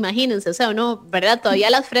 Imagínense, o sea, uno, ¿verdad?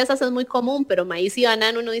 Todavía las fresas es muy común, pero maíz y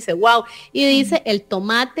banano uno dice, wow. Y dice, el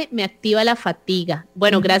tomate me activa la fatiga.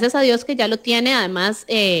 Bueno, gracias a Dios que ya lo tiene, además,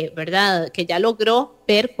 ¿verdad? Que ya logró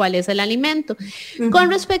ver cuál es el alimento.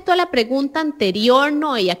 Con respecto a la pregunta anterior,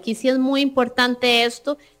 no, y aquí sí es muy importante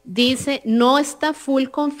esto, dice, no está full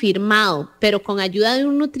confirmado, pero con ayuda de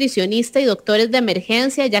un nutricionista y doctores de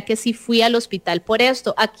emergencia, ya que sí fui al hospital por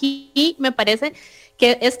esto. Aquí me parece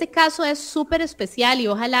que este caso es súper especial, y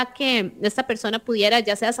ojalá que esta persona pudiera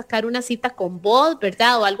ya sea sacar una cita con vos,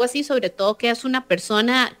 ¿verdad? O algo así, sobre todo que es una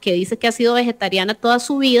persona que dice que ha sido vegetariana toda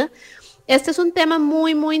su vida, Este es un tema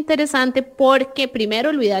muy, muy interesante porque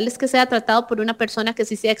primero lo ideal es que sea tratado por una persona que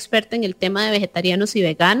sí sea experta en el tema de vegetarianos y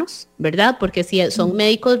veganos, ¿verdad? Porque si son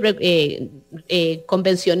médicos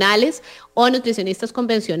convencionales o nutricionistas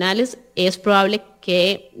convencionales, es probable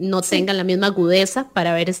que no tengan la misma agudeza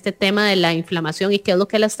para ver este tema de la inflamación y qué es lo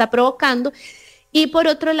que la está provocando. Y por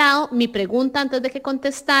otro lado, mi pregunta antes de que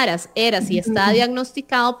contestaras era si está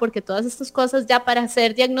diagnosticado, porque todas estas cosas ya para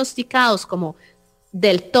ser diagnosticados como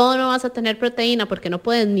del todo no vas a tener proteína porque no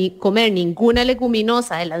puedes ni comer ninguna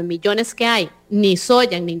leguminosa de las millones que hay, ni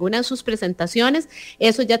soya en ninguna de sus presentaciones,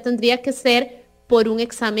 eso ya tendría que ser por un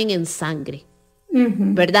examen en sangre.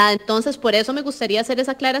 ¿Verdad? Entonces, por eso me gustaría hacer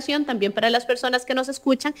esa aclaración también para las personas que nos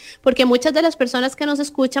escuchan, porque muchas de las personas que nos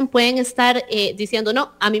escuchan pueden estar diciendo,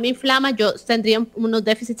 no, a mí me inflama, yo tendría unos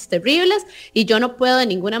déficits terribles y yo no puedo de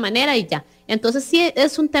ninguna manera y ya. Entonces, sí,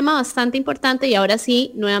 es un tema bastante importante y ahora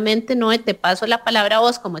sí, nuevamente, Noé, te paso la palabra a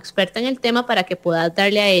vos como experta en el tema para que puedas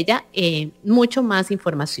darle a ella mucho más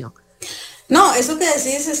información. No, eso que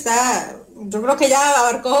decís yo creo que ya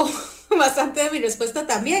abarcó bastante de mi respuesta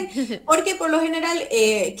también, porque por lo general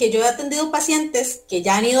que yo he atendido pacientes que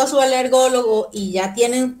ya han ido a su alergólogo y ya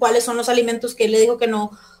tienen cuáles son los alimentos que él le dijo que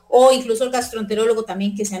no, o incluso el gastroenterólogo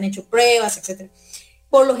también que se han hecho pruebas, etcétera.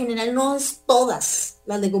 Por lo general no es todas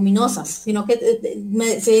las leguminosas, sino que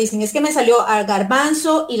se dicen, es que me salió al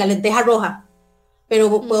garbanzo y la lenteja roja,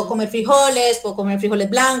 pero puedo comer frijoles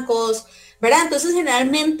blancos, ¿verdad? Entonces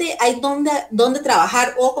generalmente hay donde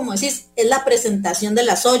trabajar, o como decís, es la presentación de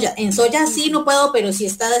la soya. En soya sí no puedo, pero si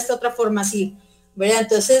está de esta otra forma sí, ¿verdad?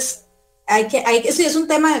 Entonces sí, es un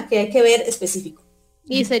tema que hay que ver específico.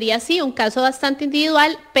 Y sería así, un caso bastante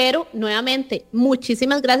individual, pero nuevamente,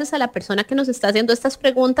 muchísimas gracias a la persona que nos está haciendo estas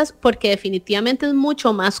preguntas, porque definitivamente es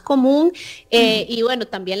mucho más común y bueno,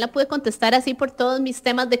 también la pude contestar así por todos mis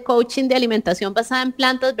temas de coaching de alimentación basada en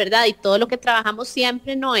plantas, ¿verdad? Y todo lo que trabajamos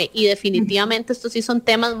siempre, Noé, y definitivamente estos sí son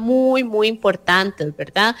temas muy, muy importantes,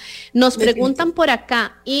 ¿verdad? Nos preguntan por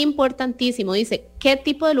acá, importantísimo, dice, ¿qué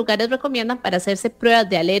tipo de lugares recomiendan para hacerse pruebas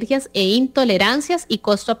de alergias e intolerancias y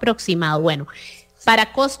costo aproximado? Bueno,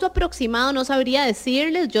 para costo aproximado no sabría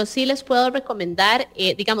decirles, yo sí les puedo recomendar,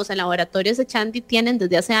 digamos, en laboratorios de Chandy tienen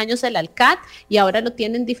desde hace años el ALCAT y ahora lo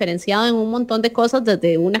tienen diferenciado en un montón de cosas,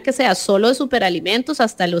 desde una que sea solo de superalimentos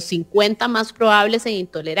hasta los 50 más probables en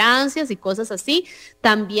intolerancias y cosas así.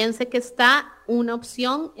 También sé que está una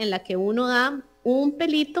opción en la que uno da un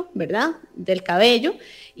pelito, ¿verdad?, del cabello,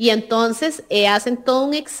 y entonces hacen todo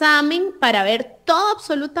un examen para ver todo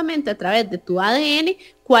absolutamente a través de tu ADN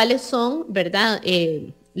cuáles son, ¿verdad?,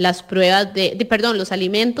 las pruebas los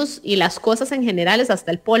alimentos y las cosas en general, hasta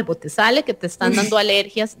el polvo te sale que te están dando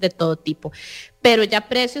alergias de todo tipo. Pero ya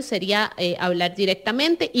precio sería hablar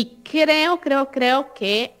directamente y creo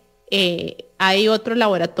que hay otro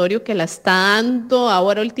laboratorio que la está dando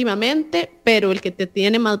ahora últimamente, pero el que te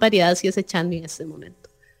tiene más variedad sí es echando en este momento.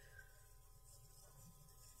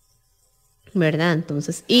 ¿Verdad?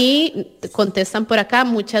 Entonces, y contestan por acá,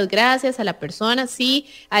 muchas gracias a la persona, sí,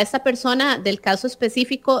 a esta persona del caso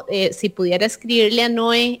específico, si pudiera escribirle a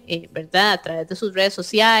Noé, ¿verdad? A través de sus redes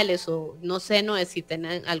sociales o no sé, Noé, si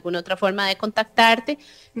tienen alguna otra forma de contactarte,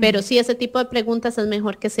 pero sí, ese tipo de preguntas es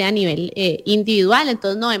mejor que sea a nivel individual.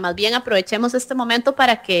 Entonces, Noé, más bien aprovechemos este momento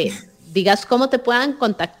para que digas cómo te puedan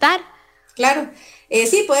contactar. Claro.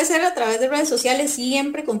 Sí, puede ser a través de redes sociales,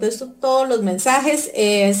 siempre contesto todos los mensajes,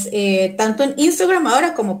 tanto en Instagram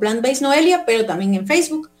ahora como Plant Based Noelia, pero también en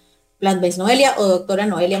Facebook, Plant Based Noelia o Dra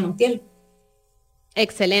Noelia Montiel.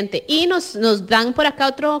 Excelente. Y nos dan por acá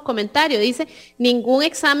otro comentario, dice, ningún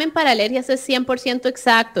examen para alergias es 100%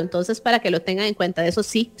 exacto, entonces para que lo tengan en cuenta, eso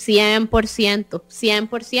sí,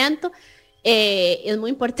 100%, es muy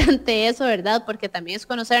importante eso, ¿verdad? Porque también es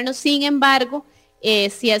conocernos, sin embargo,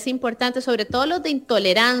 sí es importante, sobre todo los de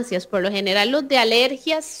intolerancias, por lo general los de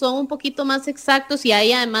alergias son un poquito más exactos y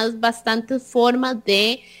hay además bastantes formas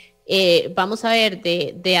de, vamos a ver,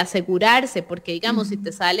 de asegurarse, porque digamos, si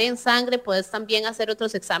te sale en sangre, puedes también hacer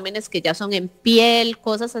otros exámenes que ya son en piel,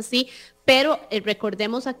 cosas así, pero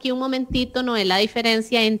recordemos aquí un momentito, no es la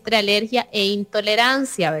diferencia entre alergia e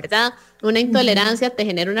intolerancia, ¿verdad? Una intolerancia te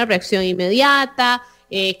genera una reacción inmediata,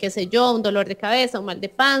 qué sé yo, un dolor de cabeza, un mal de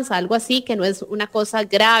panza, algo así, que no es una cosa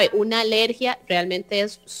grave. Una alergia realmente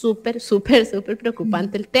es súper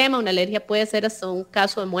preocupante el tema. Una alergia puede ser hasta un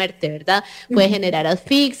caso de muerte, ¿verdad? Puede generar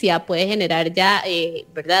asfixia, puede generar ya,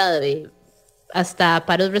 ¿verdad?, hasta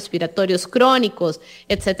paros respiratorios crónicos,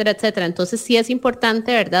 etcétera, etcétera. Entonces sí es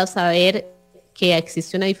importante, ¿verdad?, saber que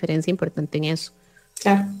existe una diferencia importante en eso.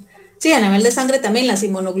 Claro. Sí, a nivel de sangre también las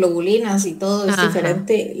inmunoglobulinas y todo es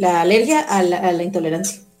diferente, la alergia a la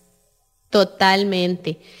intolerancia.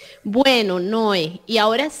 Totalmente. Bueno, Noé, y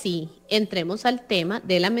ahora sí, entremos al tema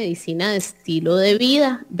de la medicina de estilo de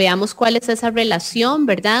vida. Veamos cuál es esa relación,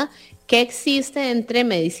 ¿verdad? ¿Qué existe entre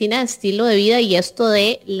medicina de estilo de vida y esto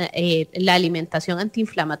de la alimentación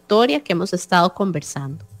antiinflamatoria que hemos estado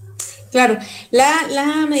conversando? Claro,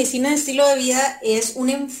 la medicina de estilo de vida es un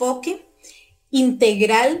enfoque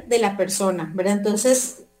integral de la persona, ¿verdad?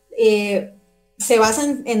 Entonces, se basa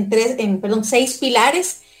en 6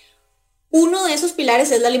 pilares. Uno de esos pilares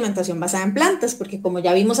es la alimentación basada en plantas, porque como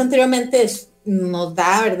ya vimos anteriormente, nos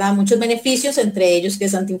da, ¿verdad?, muchos beneficios, entre ellos que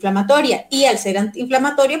es antiinflamatoria. Y al ser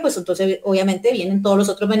antiinflamatoria, pues entonces obviamente vienen todos los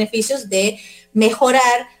otros beneficios de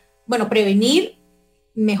mejorar, bueno, prevenir,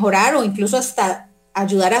 mejorar o incluso hasta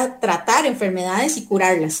ayudar a tratar enfermedades y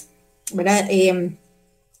curarlas, ¿verdad?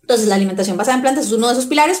 Entonces, la alimentación basada en plantas es uno de esos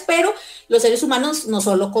pilares, pero los seres humanos no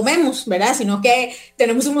solo comemos, ¿verdad? Sino que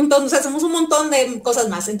tenemos un montón, o sea, hacemos un montón de cosas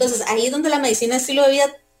más. Entonces, ahí es donde la medicina de estilo de vida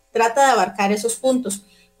trata de abarcar esos puntos.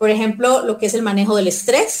 Por ejemplo, lo que es el manejo del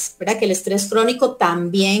estrés, ¿verdad? Que el estrés crónico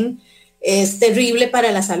también es terrible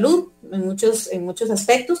para la salud en muchos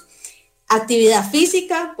aspectos. Actividad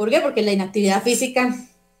física, ¿por qué? Porque la inactividad física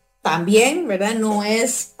también, ¿verdad? No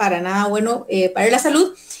es para nada bueno para la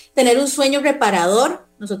salud. Tener un sueño reparador.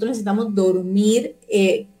 Nosotros necesitamos dormir,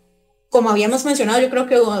 como habíamos mencionado, yo creo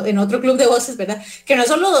que en otro club de voces, ¿verdad? Que no es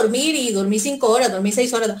solo dormir y dormir 5 horas, dormir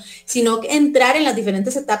 6 horas, no, sino que entrar en las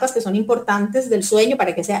diferentes etapas que son importantes del sueño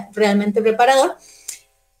para que sea realmente reparador.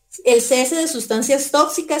 El cese de sustancias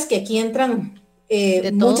tóxicas, que aquí entran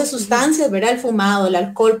muchas sustancias, ¿verdad? El fumado, el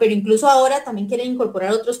alcohol, pero incluso ahora también quieren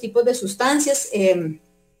incorporar otros tipos de sustancias,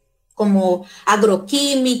 como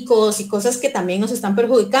agroquímicos y cosas que también nos están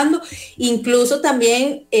perjudicando, incluso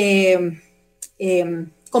también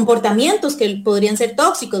comportamientos que podrían ser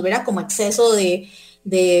tóxicos, ¿verdad? Como exceso de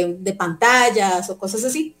pantallas o cosas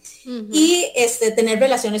así. Uh-huh. Y tener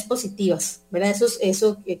relaciones positivas, ¿verdad?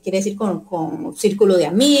 Eso quiere decir con círculo de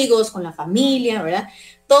amigos, con la familia, ¿verdad?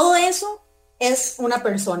 Todo eso es una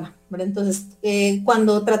persona, ¿verdad? Entonces,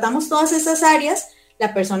 cuando tratamos todas esas áreas,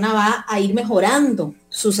 la persona va a ir mejorando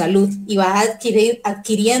su salud y va a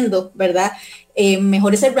adquiriendo, ¿verdad?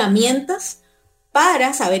 Mejores herramientas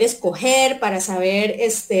para saber escoger, para saber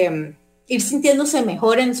ir sintiéndose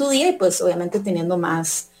mejor en su día y pues obviamente teniendo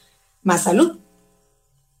más salud.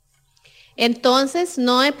 Entonces,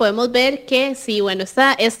 Noé, podemos ver que sí, bueno,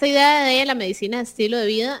 esta idea de la medicina de estilo de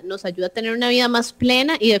vida nos ayuda a tener una vida más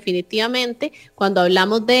plena y definitivamente cuando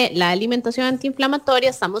hablamos de la alimentación antiinflamatoria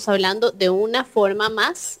estamos hablando de una forma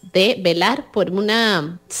más de velar por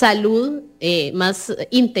una salud más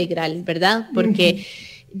integral, ¿verdad? Porque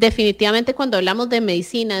definitivamente cuando hablamos de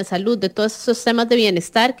medicina, de salud, de todos esos temas de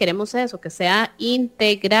bienestar, queremos eso, que sea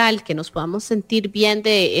integral, que nos podamos sentir bien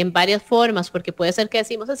en varias formas, porque puede ser que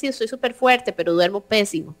decimos así, estoy súper fuerte, pero duermo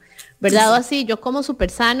pésimo, ¿verdad? Sí. O así, yo como súper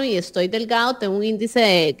sano y estoy delgado, tengo un índice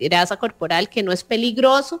de grasa corporal que no es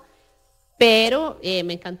peligroso, pero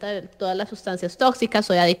me encantan todas las sustancias tóxicas,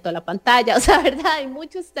 soy adicto a la pantalla, o sea, ¿verdad? Hay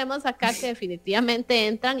muchos temas acá que definitivamente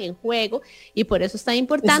entran en juego y por eso es tan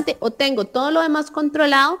importante. O tengo todo lo demás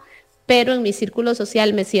controlado, pero en mi círculo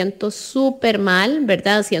social me siento súper mal,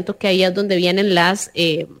 ¿verdad? Siento que ahí es donde vienen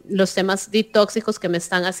los temas tóxicos que me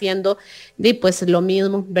están haciendo, pues lo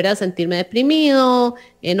mismo, ¿verdad? Sentirme deprimido,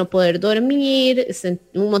 no poder dormir,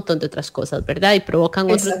 un montón de otras cosas, ¿verdad? Y provocan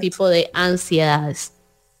otro tipo de ansiedades.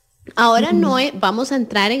 Ahora, Noé, vamos a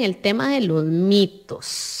entrar en el tema de los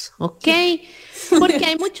mitos, ¿ok? Porque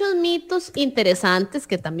hay muchos mitos interesantes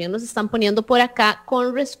que también nos están poniendo por acá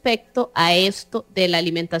con respecto a esto de la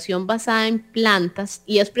alimentación basada en plantas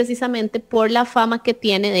y es precisamente por la fama que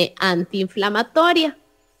tiene de antiinflamatoria,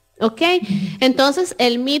 ¿ok? Entonces,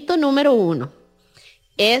 el mito número 1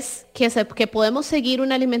 es que podemos seguir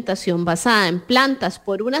una alimentación basada en plantas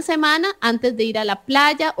por una semana antes de ir a la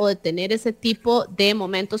playa o de tener ese tipo de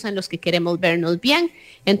momentos en los que queremos vernos bien.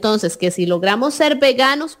 Entonces, que si logramos ser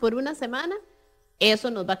veganos por una semana,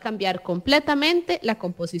 eso nos va a cambiar completamente la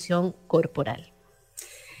composición corporal.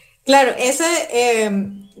 Claro,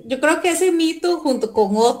 yo creo que ese mito junto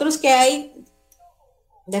con otros que hay,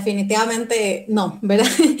 definitivamente no, ¿verdad?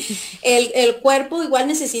 El cuerpo igual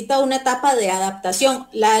necesita una etapa de adaptación.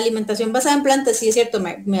 La alimentación basada en plantas, sí es cierto,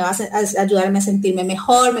 me va a ayudarme a sentirme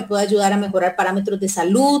mejor, me puede ayudar a mejorar parámetros de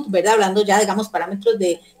salud, ¿verdad? Hablando ya, digamos, parámetros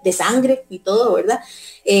de sangre y todo, ¿verdad?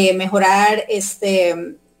 Mejorar, qué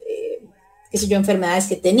sé yo, enfermedades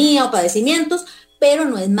que tenía o padecimientos, pero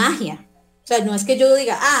no es magia. O sea, no es que yo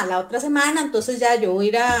diga, la otra semana, entonces ya yo voy a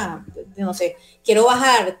ir a, no sé, quiero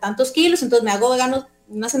bajar tantos kilos, entonces me hago vegano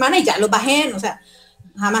una semana y ya los bajé, o sea,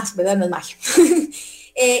 jamás, ¿verdad? No es magia.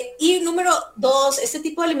 Y número 2, este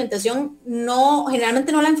tipo de alimentación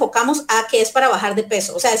generalmente no la enfocamos a que es para bajar de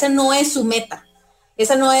peso. O sea, esa no es su meta.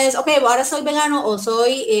 Esa no es, ok, ahora soy vegano o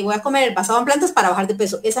voy a comer basado en plantas para bajar de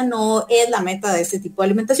peso. Esa no es la meta de este tipo de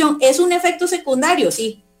alimentación. Es un efecto secundario,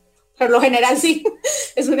 sí. Por lo general, sí.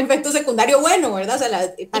 Es un efecto secundario bueno, ¿verdad? O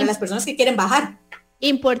sea, para las personas que quieren bajar.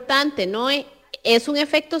 Importante, ¿no? Es un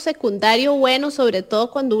efecto secundario bueno, sobre todo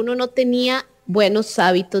cuando uno no tenía buenos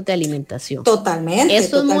hábitos de alimentación. Totalmente.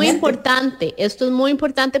 Esto es muy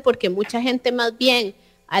importante porque mucha gente más bien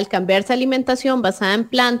al cambiarse a alimentación basada en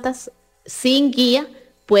plantas sin guía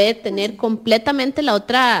puede tener completamente la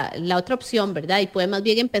otra opción, ¿verdad? Y puede más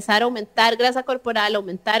bien empezar a aumentar grasa corporal,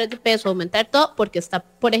 aumentar de peso, aumentar todo, porque está,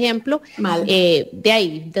 por ejemplo, de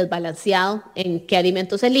ahí desbalanceado en qué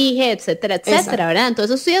alimentos elige, etcétera, etcétera, exacto, ¿verdad?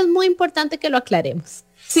 Entonces sí es muy importante que lo aclaremos.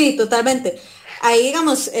 Sí, totalmente. Ahí,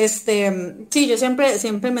 digamos, sí, yo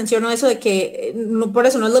siempre menciono eso de que por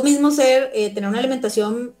eso no es lo mismo tener una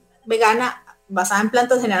alimentación vegana basada en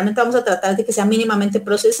plantas. Generalmente vamos a tratar de que sea mínimamente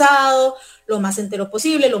procesado, lo más entero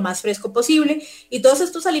posible, lo más fresco posible, y todos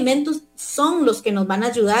estos alimentos son los que nos van a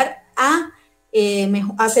ayudar a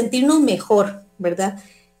sentirnos mejor, ¿verdad?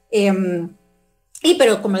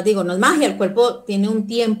 Pero como les digo, no es magia, el cuerpo tiene un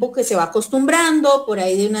tiempo que se va acostumbrando, por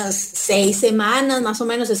ahí de unas 6 semanas más o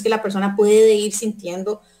menos es que la persona puede ir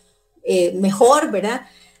sintiendo mejor, ¿verdad?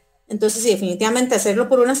 Entonces sí, definitivamente hacerlo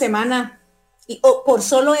por una semana o por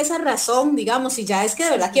solo esa razón, digamos, si ya es que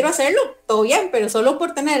de verdad quiero hacerlo, todo bien, pero solo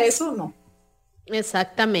por tener eso, no.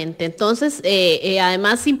 Exactamente, entonces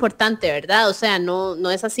además importante, ¿verdad? O sea, no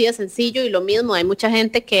es así de sencillo, y lo mismo, hay mucha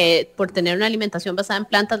gente que por tener una alimentación basada en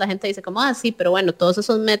plantas, la gente dice como, sí, pero bueno, todos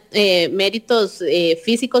esos méritos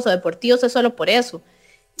físicos o deportivos es solo por eso,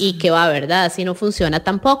 y que va, ¿verdad? Así no funciona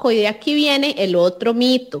tampoco. Y de aquí viene el otro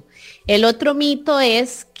mito. El otro mito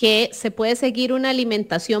es que se puede seguir una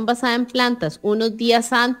alimentación basada en plantas unos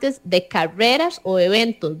días antes de carreras o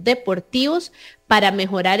eventos deportivos para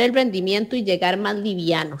mejorar el rendimiento y llegar más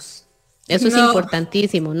livianos. Eso es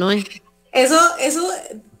importantísimo, ¿no? Eso,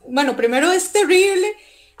 bueno, primero es terrible,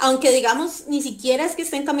 aunque digamos ni siquiera es que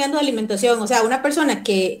estén cambiando de alimentación. O sea, una persona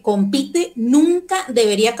que compite nunca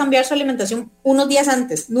debería cambiar su alimentación unos días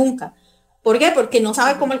antes, nunca. ¿Por qué? Porque no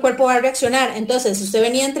sabe cómo el cuerpo va a reaccionar. Entonces, si usted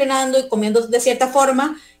venía entrenando y comiendo de cierta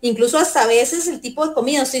forma, incluso hasta a veces el tipo de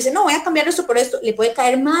comida, usted dice, no, voy a cambiar esto por esto, le puede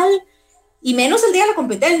caer mal, y menos el día de la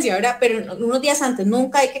competencia, ¿verdad? Pero unos días antes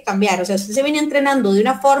nunca hay que cambiar. O sea, si usted se venía entrenando de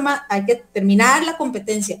una forma, hay que terminar la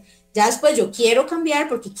competencia. Ya después yo quiero cambiar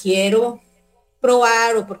porque quiero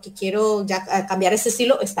probar o porque quiero ya cambiar este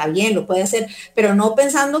estilo, está bien, lo puede hacer, pero no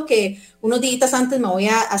pensando que unos días antes me voy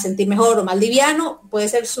a sentir mejor o más liviano, puede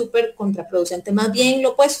ser súper contraproducente. Más bien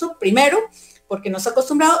lo opuesto, primero, porque no está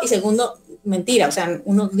acostumbrado, y segundo, mentira, o sea,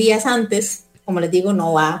 unos días antes, como les digo,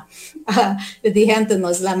 no va, les dije antes, no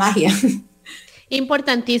es la magia.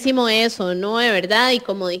 Importantísimo eso, ¿no? De verdad, y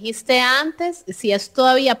como dijiste antes, si es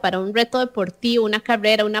todavía para un reto deportivo, una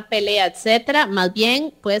carrera, una pelea, etcétera, más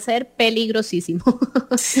bien puede ser peligrosísimo.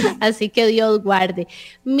 Así que Dios guarde.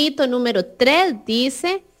 Mito número 3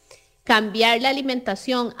 dice cambiar la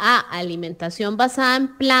alimentación a alimentación basada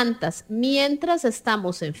en plantas mientras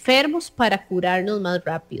estamos enfermos para curarnos más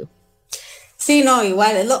rápido. Sí, no,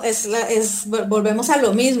 igual, volvemos a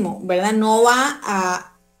lo mismo, ¿verdad? No va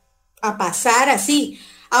a pasar así.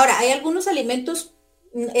 Ahora, hay algunos alimentos,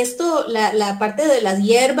 la parte de las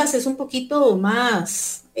hierbas es un poquito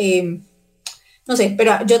más, no sé,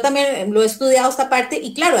 pero yo también lo he estudiado esta parte,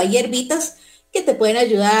 y claro, hay hierbitas que te pueden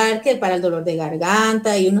ayudar, que para el dolor de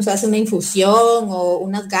garganta, y uno se hace una infusión o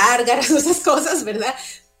unas gárgaras, esas cosas, ¿verdad?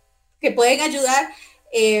 Que pueden ayudar,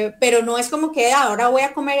 pero no es como que ahora voy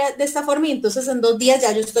a comer de esta forma y entonces en 2 días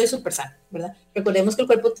ya yo estoy súper sano, ¿verdad? Recordemos que el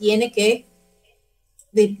cuerpo tiene que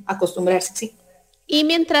acostumbrarse, sí. Y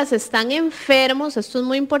mientras están enfermos, esto es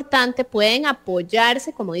muy importante, pueden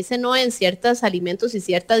apoyarse, como dice Noé, en ciertos alimentos y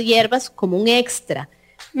ciertas hierbas como un extra,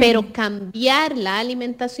 pero cambiar la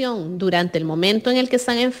alimentación durante el momento en el que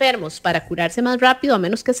están enfermos para curarse más rápido, a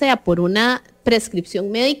menos que sea por una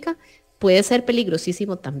prescripción médica, puede ser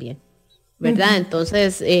peligrosísimo también, ¿verdad?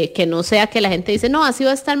 Entonces, que no sea que la gente dice, no, así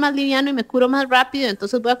va a estar más liviano y me curo más rápido,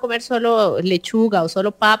 entonces voy a comer solo lechuga o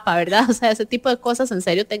solo papa, ¿verdad? O sea, ese tipo de cosas, en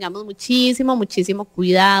serio, tengamos muchísimo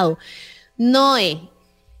cuidado. Noé,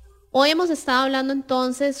 hoy hemos estado hablando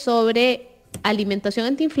entonces sobre alimentación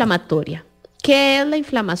antiinflamatoria. ¿Qué es la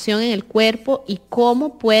inflamación en el cuerpo y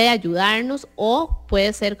cómo puede ayudarnos o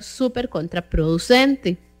puede ser súper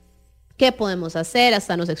contraproducente? ¿Qué podemos hacer?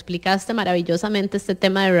 Hasta nos explicaste maravillosamente este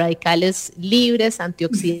tema de radicales libres,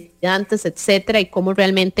 antioxidantes, etcétera, y cómo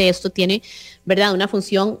realmente esto tiene, ¿verdad?, una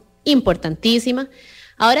función importantísima.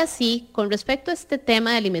 Ahora sí, con respecto a este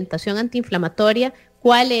tema de alimentación antiinflamatoria,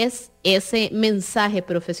 ¿cuál es ese mensaje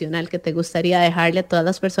profesional que te gustaría dejarle a todas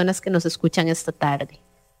las personas que nos escuchan esta tarde?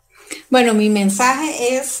 Bueno, mi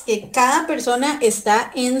mensaje es que cada persona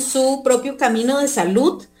está en su propio camino de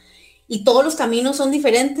salud y todos los caminos son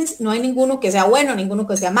diferentes, no hay ninguno que sea bueno, ninguno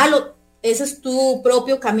que sea malo. Ese es tu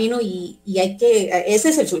propio camino y ese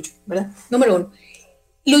es el suyo, ¿verdad? Número 1.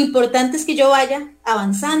 Lo importante es que yo vaya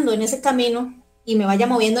avanzando en ese camino y me vaya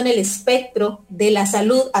moviendo en el espectro de la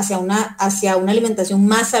salud hacia una alimentación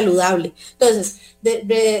más saludable. Entonces,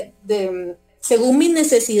 según mis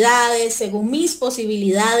necesidades, según mis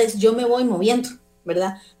posibilidades, yo me voy moviendo,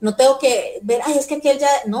 ¿verdad? No tengo que ver, es que aquel ya,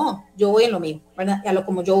 no, yo voy en lo mío, ¿verdad? A lo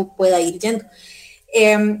como yo pueda ir yendo.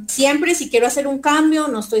 Siempre si quiero hacer un cambio,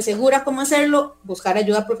 no estoy segura cómo hacerlo, buscar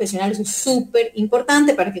ayuda profesional es súper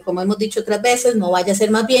importante para que, como hemos dicho otras veces, no vaya a ser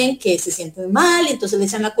más bien que se sienten mal y entonces le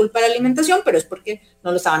echan la culpa a la alimentación, pero es porque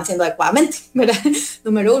no lo estaban haciendo adecuadamente, ¿verdad?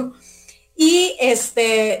 Número 1. Y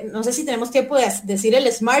no sé si tenemos tiempo de decir el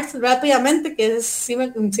SMART rápidamente, que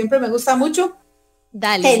siempre me gusta mucho.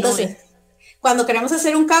 Dale. Entonces, cuando queremos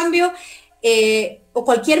hacer un cambio o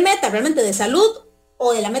cualquier meta realmente de salud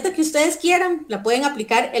o de la meta que ustedes quieran, la pueden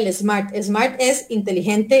aplicar el SMART. SMART es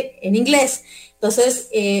inteligente en inglés. Entonces,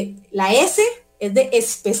 la S es de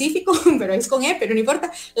específico, pero es con E, pero no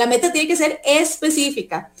importa. La meta tiene que ser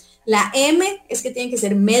específica. La M es que tiene que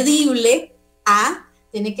ser medible. A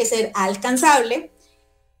tiene que ser alcanzable.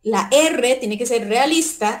 La R tiene que ser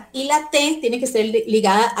realista y la T tiene que ser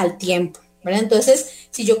ligada al tiempo, ¿verdad? Entonces,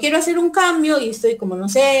 si yo quiero hacer un cambio y estoy como, no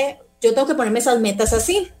sé, yo tengo que ponerme esas metas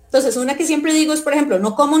así. Entonces, una que siempre digo es, por ejemplo,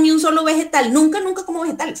 no como ni un solo vegetal, nunca como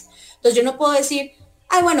vegetales. Entonces, yo no puedo decir,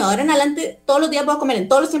 bueno, ahora en adelante todos los días voy a comer en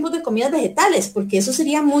todos los tiempos de comidas vegetales, porque eso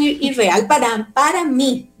sería muy irreal para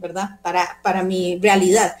mí, ¿verdad? Para mi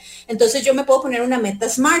realidad. Entonces, yo me puedo poner una meta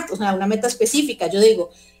SMART, o sea, una meta específica. Yo digo,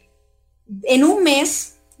 en un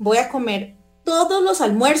mes voy a comer todos los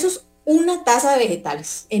almuerzos una taza de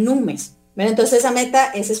vegetales, en un mes. Entonces esa meta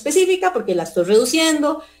es específica porque la estoy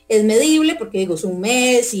reduciendo, es medible porque digo es un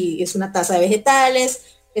mes y es una taza de vegetales,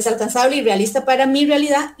 es alcanzable y realista para mi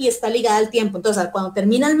realidad y está ligada al tiempo. Entonces cuando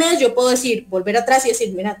termina el mes yo puedo decir, volver atrás y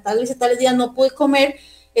decir, mira, tales días no pude comer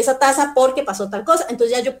esa taza porque pasó tal cosa.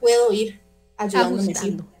 Entonces ya yo puedo ir ayudándome,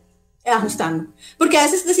 ajustando. Porque a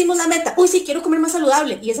veces decimos la meta, sí, quiero comer más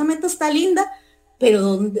saludable y esa meta está linda,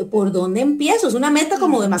 pero ¿por dónde empiezo? Es una meta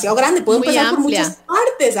como demasiado grande, puedo empezar amplia por muchas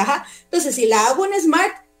partes, Entonces, si la hago en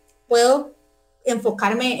SMART, puedo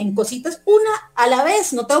enfocarme en cositas una a la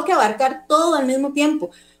vez, no tengo que abarcar todo al mismo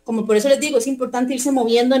tiempo. Como por eso les digo, es importante irse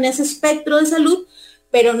moviendo en ese espectro de salud,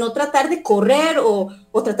 pero no tratar de correr o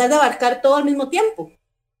tratar de abarcar todo al mismo tiempo.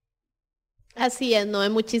 Así es, Noé,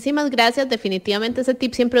 muchísimas gracias. Definitivamente ese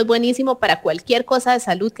tip siempre es buenísimo para cualquier cosa de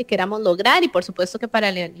salud que queramos lograr y por supuesto que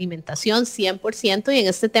para la alimentación 100% y en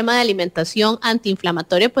este tema de alimentación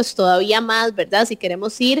antiinflamatoria pues todavía más, ¿verdad? Si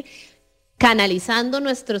queremos ir canalizando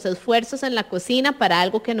nuestros esfuerzos en la cocina para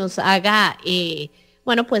algo que nos haga,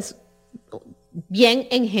 pues bien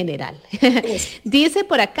en general. Dice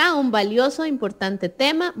por acá un valioso, importante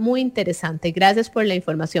tema, muy interesante. Gracias por la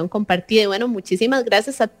información compartida. Y bueno, muchísimas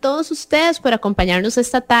gracias a todos ustedes por acompañarnos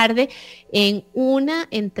esta tarde en una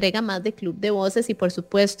entrega más de Club de Voces y por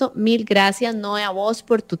supuesto, mil gracias, Noé, a vos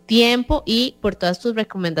por tu tiempo y por todas tus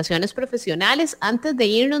recomendaciones profesionales. Antes de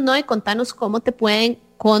irnos, Noé, contanos cómo te pueden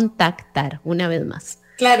contactar una vez más.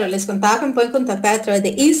 Claro, les contaba que me pueden contactar a través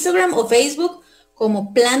de Instagram o Facebook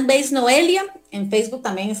como Plant-Based Noelia. En Facebook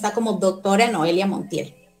también está como Dra Noelia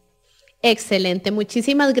Montiel. Excelente.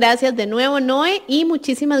 Muchísimas gracias de nuevo, Noé, y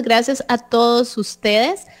muchísimas gracias a todos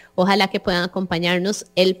ustedes. Ojalá que puedan acompañarnos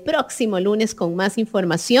el próximo lunes con más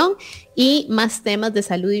información y más temas de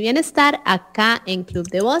salud y bienestar acá en Club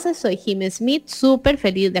de Voces. Soy Jim Smith, súper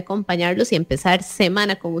feliz de acompañarlos y empezar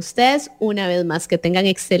semana con ustedes una vez más. Que tengan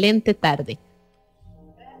excelente tarde.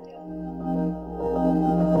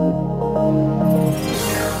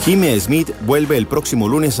 Jimmy Smith vuelve el próximo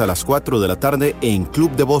lunes a las 4 de la tarde en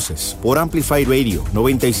Club de Voces por Amplify Radio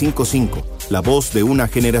 95.5, la voz de una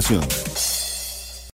generación.